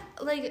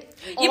 But literally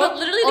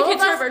the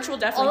kids who are virtual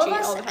definitely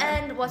cheat all the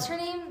time. And what's her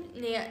name?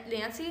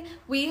 Nancy.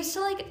 We used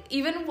to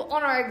even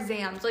on our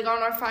exams, on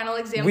our final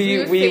exams, we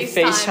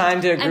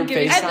FaceTime to a group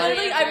FaceTime. And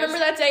literally, I remember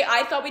that day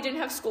I thought we didn't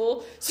have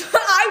school, so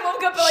I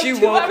woke up at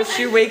 2 hours.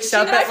 She wakes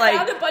up at I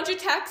found a bunch of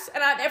texts,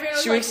 and everyone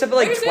was wakes up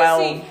at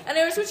 12. And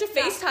there was a bunch of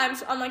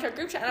FaceTimes on our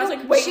group chat, and I was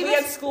like, wait, we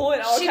had school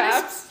in all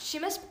caps. She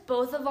missed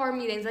both of our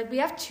meetings. We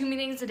have 2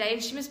 meetings a day,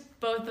 and she missed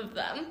both of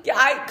them.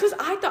 Yeah, because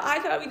I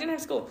thought we didn't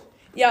have school.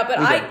 Yeah, but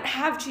I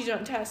have cheated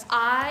on tests.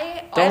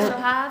 I also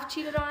have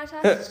cheated on a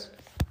test.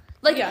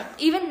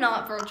 Even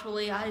not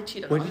virtually, I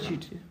cheated on it. What did you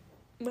do?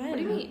 What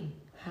do you mean?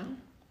 How?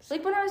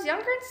 When I was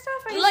younger and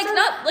stuff, I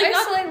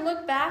used to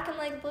look back and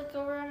look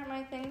over at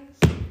my things.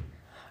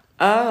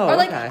 Oh, or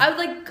okay. I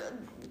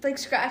would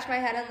scratch my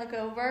head and look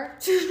over.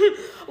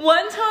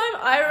 One time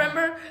I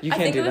remember I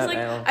think it was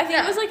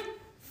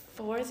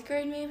 4th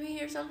grade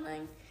maybe or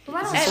something.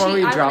 Well, this one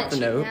where you drop the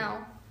note?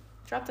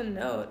 Drop the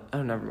note.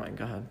 Oh, never mind.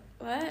 Go ahead.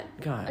 What?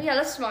 Go ahead. Oh, yeah,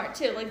 that's smart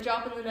too.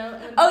 Dropping the note.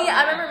 And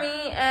I remember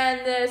me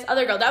and this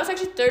other girl. That was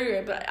actually 3rd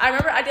grade, but I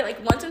remember I did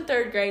once in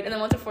 3rd grade and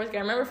then once in 4th grade. I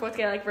remember 4th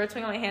grade, I wrote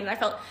something on my hand, and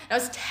I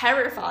was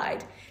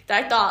terrified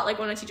that I thought one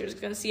of my teachers was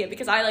gonna see it,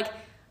 because it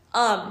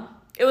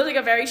was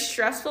a very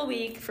stressful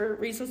week for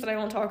reasons that I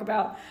won't talk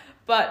about.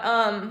 But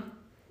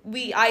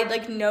I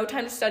had no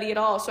time to study at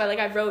all, so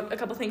I wrote a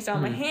couple things down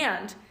on my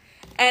hand.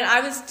 And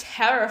I was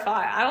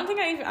terrified. I'm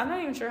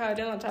not even sure how I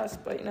did on the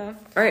test, but All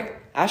right,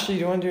 Ashley, do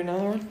you want to do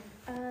another one?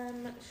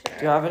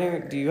 Sure.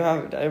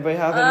 Anybody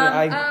have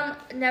any?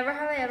 Never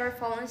have I ever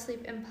fallen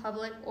asleep in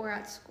public or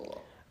at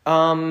school.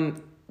 No.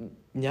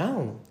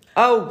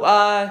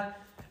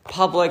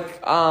 Public,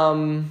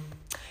 I'm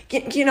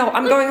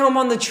going home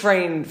on the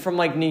train from,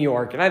 New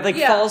York, and I'd,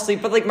 fall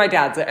asleep, but, my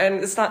dad's there,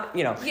 and it's not,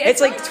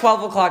 it's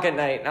 12 o'clock at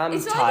night, and I'm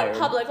tired. It's not in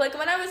public.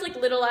 When I was,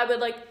 little, I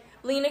would,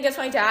 lean against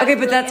my dad. Okay,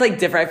 but that's,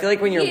 different. I feel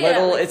when you're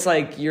little, it's,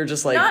 you're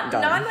just, not,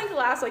 done. Not in, the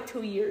last,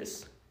 2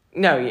 years.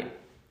 No, yeah.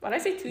 Why did I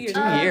say 2 years? 2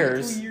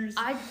 years. 2 years.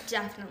 I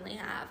definitely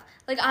have.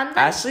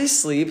 Ashley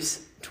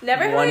sleeps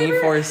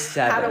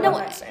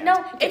 24/7.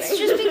 No, it's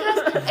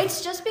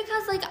just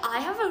because I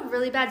have a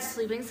really bad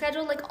sleeping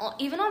schedule.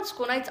 Even on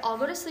school nights, I'll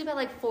go to sleep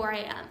at 4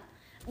 a.m.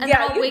 and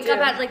then I'll wake up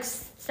at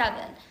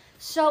 7.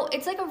 So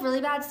it's a really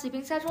bad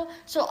sleeping schedule.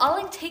 So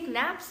I'll take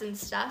naps and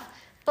stuff.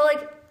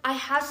 But I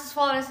have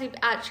fallen asleep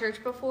at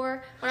church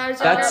before when I was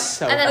younger. That's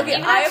so and then funny.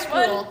 even I at have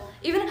one. school,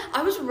 even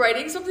I was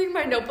writing something in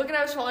my notebook and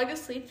I was falling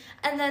asleep.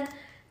 And then,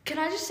 can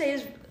I just say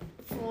his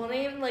full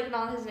name, like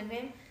not his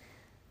nickname?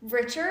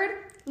 Richard,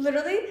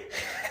 literally.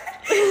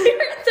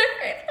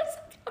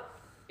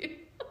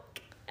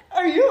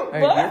 Are you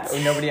what?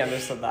 Oh, nobody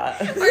understood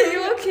that. Are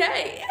you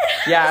okay?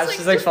 Yeah, I was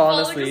she's like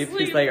falling falling asleep.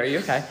 He's like, "Are you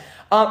okay?"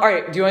 All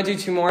right. Do you want to do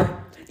 2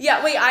 more?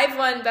 Yeah, wait, I have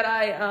one that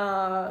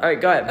All right,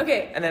 go ahead.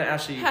 Okay. And then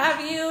Ashley.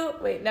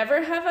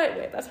 Never have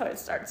I, that's how it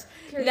starts.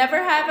 Never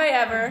have I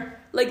ever,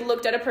 like,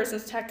 looked at a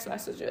person's text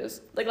messages.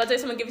 Like, let's say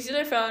someone gives you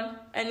their phone,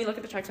 and you look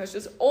at the text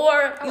messages.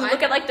 Or you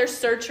look at, like, their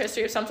search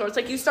history of some sort. It's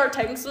like, you start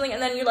typing something,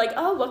 and then you're like,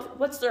 oh,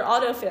 what's their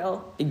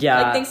autofill?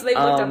 Yeah. Like, things they've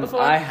looked up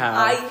before. I have.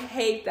 I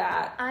hate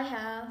that. I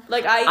have.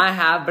 Like, I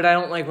have, but I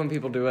don't like when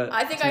people do it.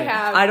 I think to I me.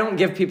 have. I don't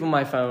give people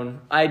my phone.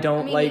 I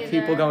don't Me like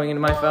neither. people going into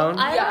my Well, phone.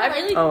 I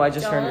really I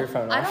just turned don't. your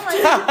phone off. I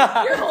don't like.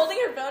 You're holding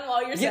your phone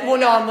while you're saying Well,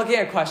 no, that. I'm looking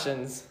at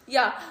questions.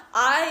 Yeah,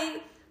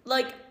 I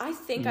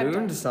think I've Moon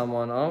done to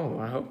someone. Oh,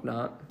 I hope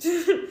not.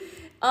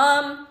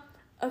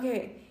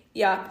 Okay,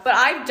 yeah, but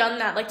I've done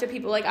that, like, to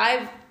people, like,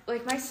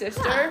 my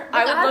sister, Yeah, I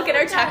like, would I've look at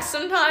her looked at- text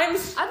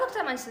sometimes. I looked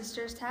at my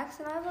sister's text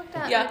and I looked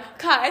at. Yeah, like,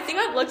 Kai, I think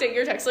I've looked at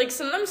your text. Like,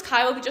 sometimes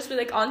Kai will just be,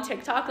 like, on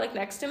TikTok, like,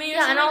 next to me or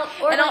Yeah, and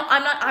something. I'll-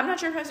 I'm not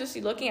sure if I'm supposed to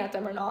be looking at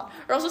them or not.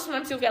 Or also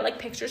sometimes you'll get, like,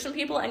 pictures from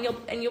people and you'll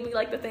be,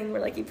 like, the thing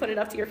where, like, you put it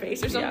up to your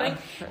face or something.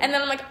 Yeah. And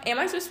then I'm like, am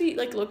I supposed to be,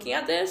 like, looking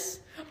at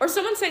this? Or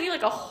someone sent you,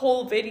 like, a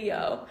whole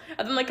video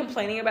of them, like,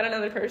 complaining about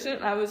another person.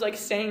 And I was, like,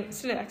 sitting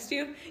next to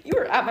you. You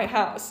were at my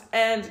house.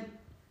 And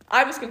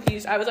I was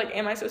confused. I was like,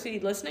 am I supposed to be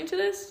listening to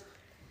this?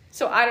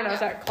 So I don't know if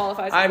that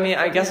qualifies. I mean,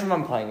 I guess if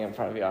I'm playing it in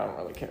front of you, I don't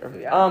really care.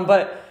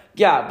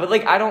 But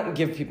like, I don't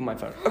give people my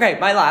phone. Okay,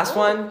 my last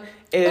one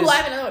is. Oh, I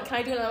have another one. Can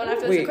I do another one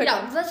after this? Wait. A quick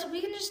Yeah, one? we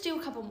can just do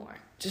a couple more.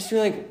 Just do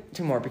like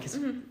 2 more because.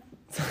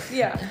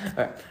 Yeah.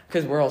 All right,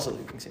 because we're also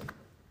leaving soon.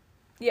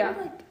 Yeah. We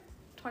have, like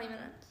 20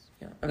 minutes.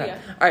 Yeah. Okay. Yeah.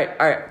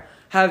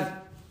 All right.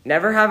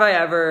 Never have I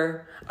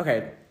ever.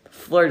 Okay,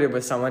 flirted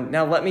with someone.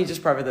 Now let me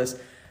just preface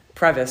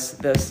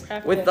this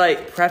with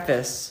like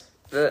this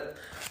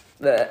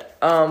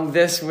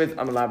with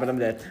I'm alive but I'm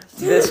dead.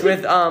 This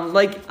with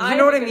like you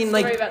know what I mean,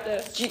 like about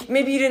this.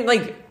 maybe you didn't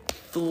like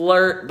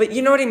flirt, but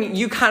you know what I mean.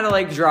 You kind of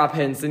like drop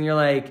hints, and you're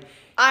like.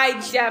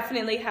 I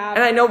definitely have.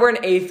 And I know we're in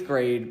 8th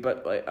grade,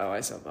 but like I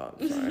said that.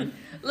 I'm sorry.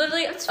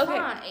 Literally, It's okay.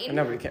 fine.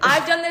 Nobody cares.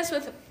 I've done this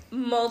with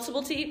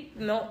multiple Teeth.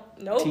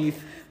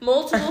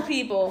 multiple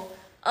people.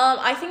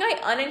 I think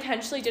I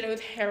unintentionally did it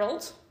with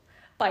Harold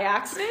by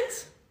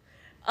accident.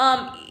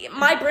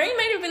 My brain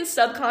might have been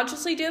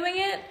subconsciously doing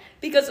it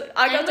because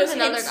I got And those with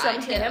another hints guy,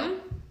 from too.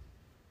 him.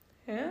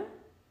 Yeah.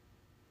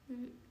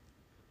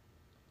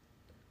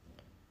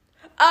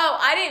 Oh,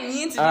 I didn't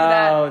mean to do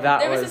that. Oh, that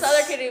there was was- this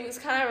other kid who was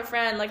kind of a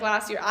friend, like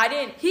last year. I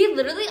didn't. He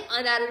literally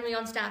unadded me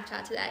on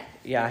Snapchat today.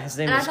 Yeah, his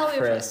name And I was thought we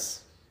were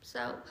Chris.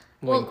 So.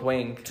 Wink,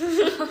 wink.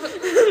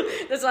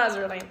 That's not his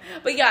real name.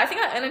 But yeah, I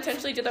think I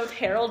unintentionally did that with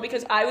Harold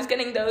because I was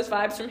getting those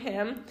vibes from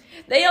him.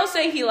 They all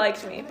say he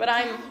likes me, but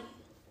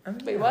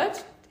wait,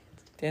 what?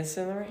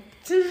 Dancing in the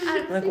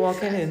rain. Like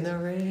walking in the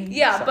rain.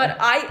 Yeah, Sorry. but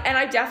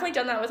I've definitely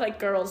done that with like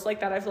girls like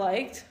that I've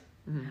liked.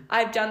 Mm-hmm.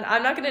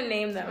 I'm not gonna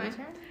name them. My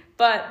turn?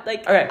 But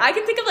like Okay. I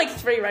can think of like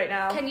 3 right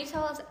now. Can you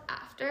tell us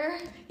after?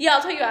 Yeah,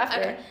 I'll tell you after.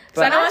 Okay.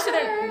 Because I don't My want to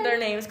say turn. their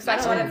names because I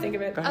don't My want to turn. think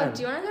of it. Go Oh, ahead.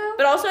 do you want to go?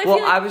 But also I Well,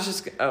 feel like, I was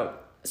just. Oh.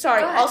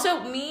 sorry. Go ahead.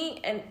 Also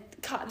me and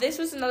this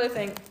was another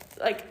thing.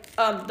 Like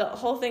the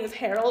whole thing with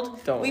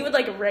Harold. Don't. We would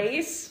like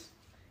race.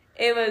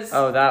 It was.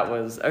 Oh, that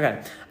was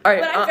okay. All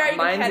right, But I'm very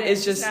mine competitive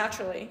is just.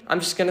 naturally. I'm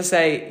just gonna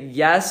say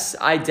yes.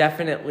 I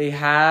definitely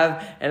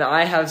have, and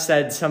I have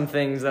said some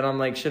things that I'm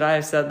like, should I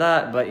have said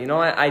that? But you know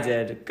what? I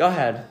did. Go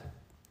ahead.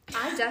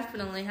 I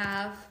definitely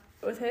have.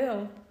 With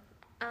who?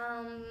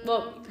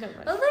 Well, never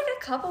mind. Well, like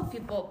a couple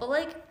people, but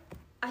like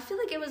I feel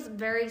like it was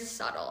very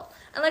subtle,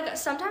 and like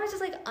sometimes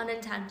it's like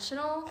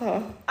unintentional,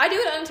 I do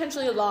it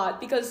unintentionally a lot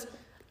because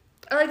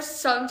or like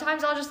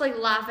sometimes I'll just like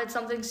laugh at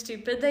something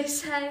stupid they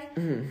say,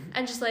 and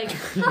just like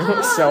It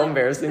was so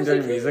embarrassing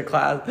during music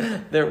class.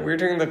 We were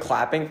doing the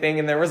clapping thing,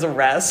 and there was a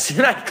rest,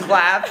 and I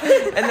clapped,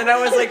 and then I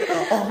was like,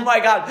 "Oh my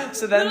god!"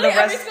 So then literally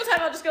the every rest, single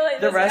time I'll just go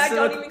like the this. rest I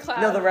don't of even the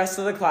clap. the rest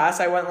of the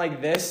class, I went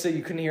like this, so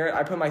you couldn't hear it.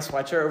 I put my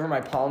sweatshirt over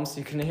my palms, so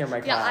you couldn't hear my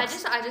yeah.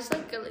 claps. I just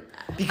like go like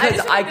that. Because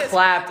just I do this.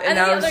 clapped, and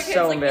then I the was other kids,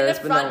 so like,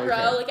 embarrassed, in but the no front one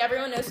row, cared. like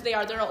everyone knows who they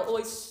are. They're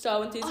always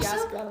so enthusiastic.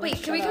 Also, about it. wait,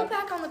 Like, can we shut go up.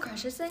 back on the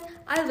crushes thing?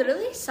 I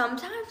literally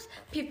sometimes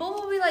people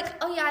will be like,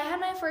 "Oh yeah, I had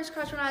my first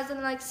crush when I was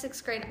in like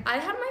 6th grade." I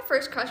had my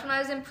first crush when I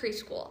was in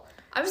preschool.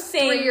 I was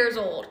Same. 3 years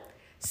old.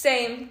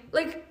 Same.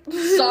 Like,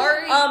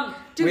 sorry.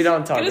 Dude, We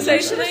don't talk gonna about say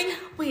that. something.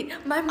 Wait,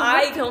 my mom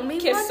I filmed me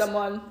kissed once.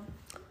 someone.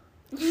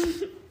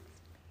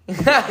 It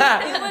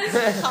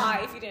was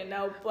Kai, if you didn't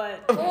know,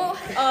 but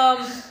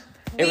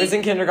It was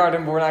in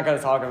kindergarten, but we're not going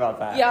to talk about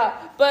that. yeah,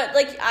 but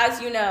like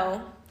as you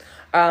know,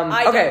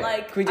 I okay, don't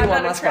like. can we do I'm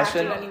one not last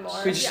attracted question? anymore.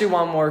 Can we just do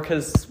one more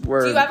because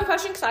we're. Do you have a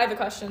question? Because I have a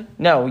question.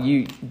 No,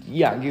 you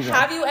go.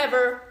 Have you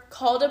ever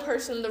called a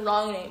person the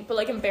wrong name, but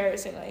like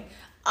embarrassingly?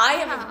 I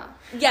am.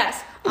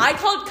 Yes, I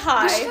called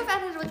Kai. You should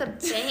have ended with a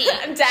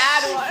bang.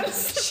 Dad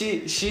once.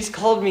 She's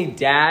called me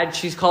Dad.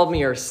 She's called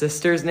me her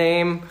sister's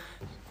name.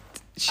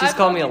 She's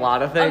called me a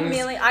lot of things.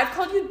 I've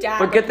called you Dad.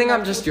 But good thing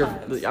I'm just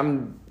times.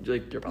 I'm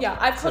like your brother. Yeah,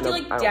 I've called you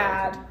like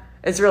Dad.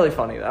 It's really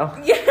funny though.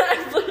 Yeah,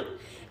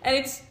 and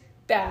it's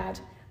bad.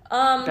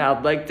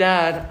 Bad like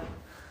Dad.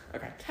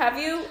 Okay. Have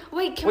you?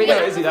 Wait, can Wait, we no,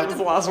 end Izzy, with that a- was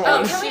the last one.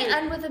 Oh, can we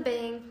end with a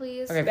bang,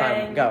 please? Okay,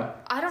 Bang. fine. Go.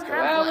 I don't Go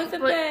have out one. with a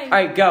but- bang. All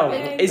right, go.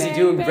 Bang, Izzy, bang,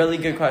 do a bang. really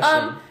good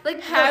question.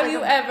 Like, Have like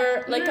you a-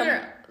 ever like no, no,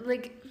 no,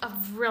 like a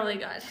really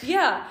good.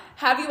 Yeah.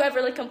 Have you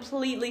ever like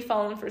completely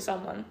fallen for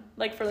someone?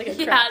 Like for like a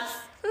crush? Yes.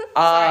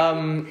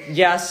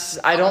 Yes,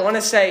 I don't want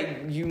to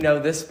say you know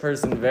this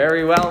person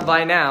very well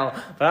by now,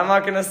 but I'm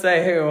not gonna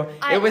say who.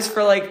 It was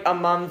for like a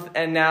month,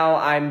 and now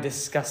I'm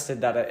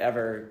disgusted that it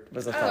ever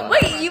was a thought.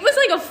 Wait, it was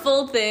like a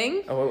full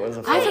thing? Oh, it was a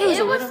I thought. thought it was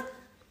a a little-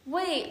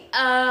 Wait.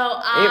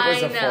 Oh, I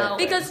was a full know.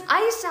 thing. Because I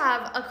used to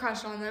have a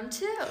crush on them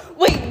too.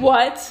 Wait,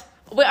 what?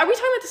 Wait, are we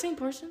talking about the same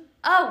person?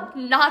 Oh,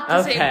 not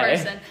the same Okay.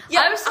 person.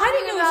 Yeah, I was talking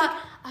didn't know it was about.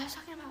 I was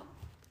talking about.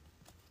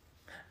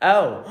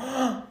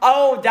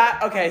 Oh,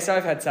 that. Okay, so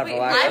I've had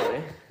several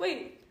actually.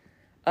 Wait.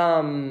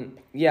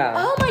 Yeah.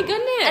 Oh my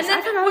goodness. And then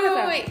I forgot about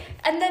that. wait.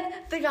 And then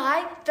the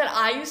guy that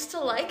I used to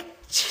like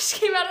just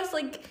came out as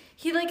like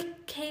he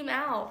like came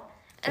out,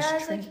 and Is I she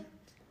was like, trans?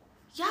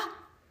 yeah.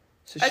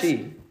 So As-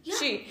 she. Yeah.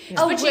 She.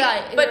 Oh, but she,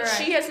 yeah, but you're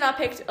right. she has not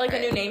picked like a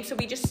new name, so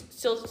we just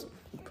still.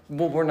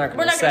 Well, we're not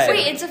We're gonna not gonna say. say-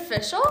 Wait, it's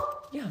official.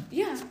 Yeah,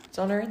 Yeah. it's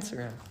on her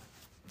Instagram.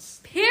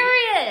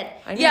 Period.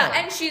 I know. Yeah,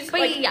 and she's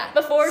But like yeah.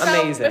 before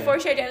Amazing. before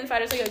she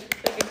identified as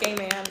like a gay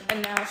man,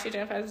 and now she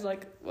identifies as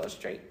like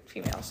straight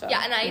female. So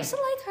Yeah, and I used to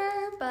like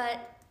her, but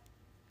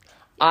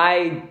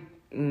I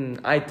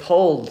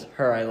told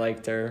her I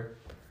liked her.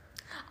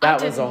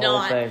 That I was did a whole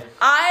not. thing.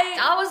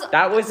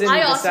 that was in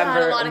I also December,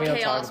 had a lot and of we don't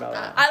talk chaos about with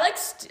that.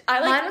 that. I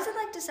Mine like was in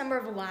like December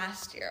of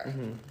last year.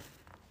 Mm-hmm.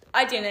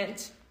 I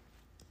didn't.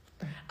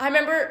 I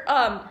remember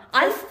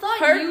I thought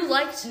her- you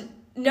liked.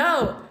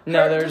 no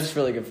No, her- they're just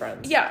really good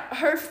friends. yeah,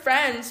 her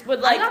friends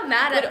would like got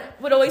mad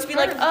at would always be her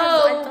like, because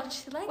oh, I thought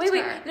she liked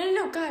wait, her.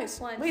 no, guys,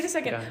 Once. wait a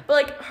second. Yeah. But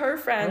like her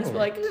friends Oh. were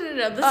like,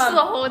 No, this is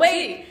the whole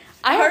wait. tea.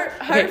 Her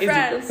Okay, Izzy,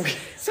 friends. go.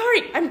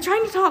 Sorry, I'm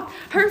trying to talk.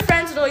 Her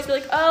friends would always be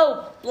like,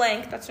 "Oh,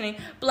 blank, that's her name,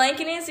 blank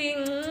and Izzy,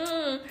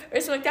 or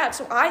something like that."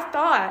 So I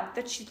thought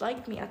that she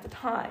liked me at the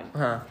time.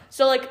 Huh.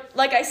 So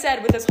like I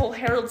said with this whole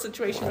Harold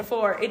situation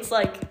before, it's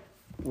like,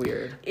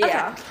 Weird.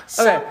 yeah.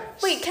 So Okay.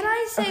 wait, can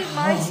I say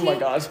my Oh tea? my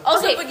god.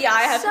 Also, Okay, but yeah,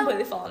 I have so-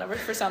 completely fallen over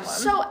for someone.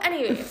 So,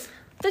 anyways,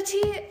 the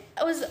tea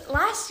was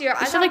last year.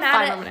 I should got like mad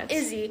 5 at more minutes.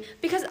 Izzy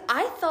because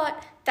I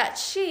thought that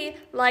she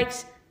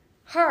liked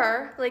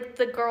her, like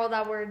the girl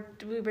that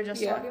we were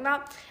just Yeah. talking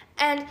about.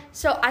 And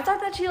so I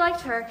thought that she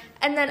liked her,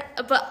 and then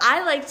but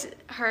I liked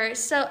her,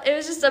 so it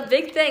was just a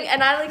big thing.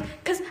 And I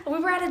because we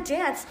were at a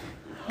dance,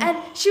 and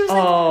she was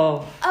like,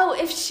 Oh. "Oh,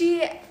 if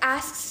she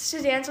asks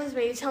to dance with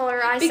me, tell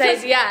her I Because-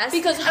 said yes."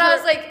 because and I her-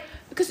 was like,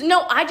 Because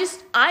no,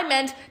 I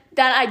meant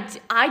that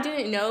I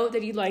didn't know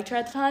that you liked her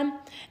at the time,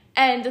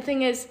 and the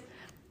thing is,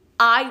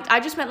 I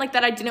just meant like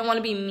that I didn't want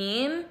to be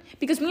mean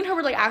because me and her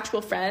were like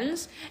actual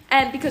friends,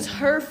 and because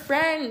her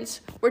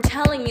friends were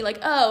telling me like,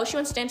 oh, she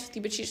wants to dance with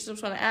you, but she just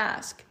want to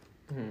ask,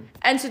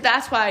 and so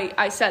that's why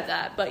I said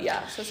that. But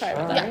yeah, so sorry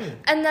about that. yeah.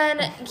 And then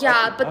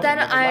but then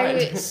never I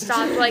mind.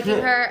 stopped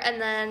liking her,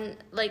 and then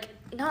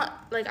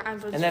not like I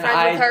was And then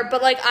friends with her,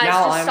 but I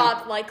now just I'm-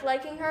 stopped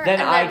liking her.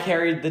 Then and I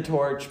carried the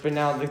torch, but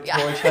now the Yeah.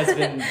 torch has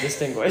been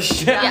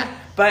distinguished. Yeah.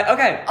 But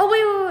okay, Oh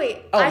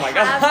wait! Oh I my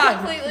God. have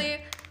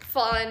completely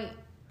fallen.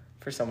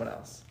 for someone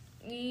else.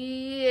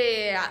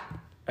 Yeah.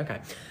 Okay.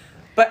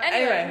 But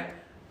Anyway, anyway,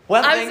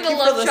 well, I was thank in a you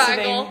for love listening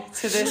triangle.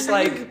 to this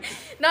like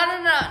No,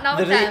 not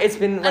with Literally, that. it's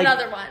been, like,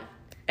 another one.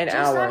 an Just,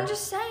 hour. I'm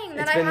just saying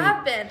that It's I been-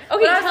 have been. Okay,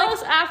 But I was tell like,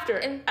 us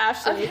after,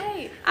 Ashley.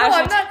 Okay. No,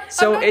 Ashley, I'm not.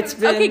 So I'm not it's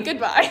been Okay,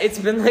 goodbye. It's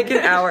been like an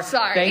hour.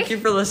 Sorry. Thank you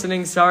for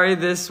listening. Sorry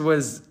this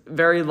was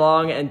very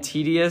long and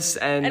tedious,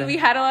 And we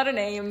had a lot of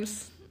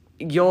names.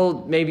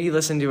 you'll maybe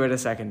listen to it a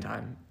second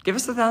time. Give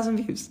us 1,000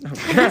 views. No.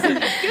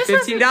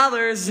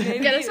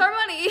 $15. Get us our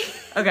money.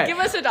 Okay. Give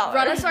us $1.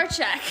 Run us our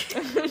check.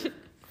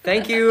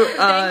 Thank you,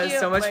 Thank you.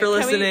 so much Wait, for can we-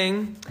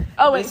 listening.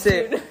 Oh wait, This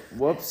is- dude.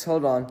 Whoops,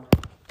 hold on.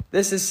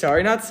 This is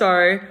Sorry Not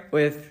Sorry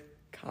with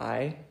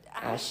Kai,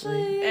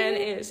 Ashley. And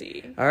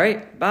Izzy. All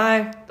right,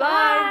 bye.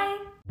 Bye.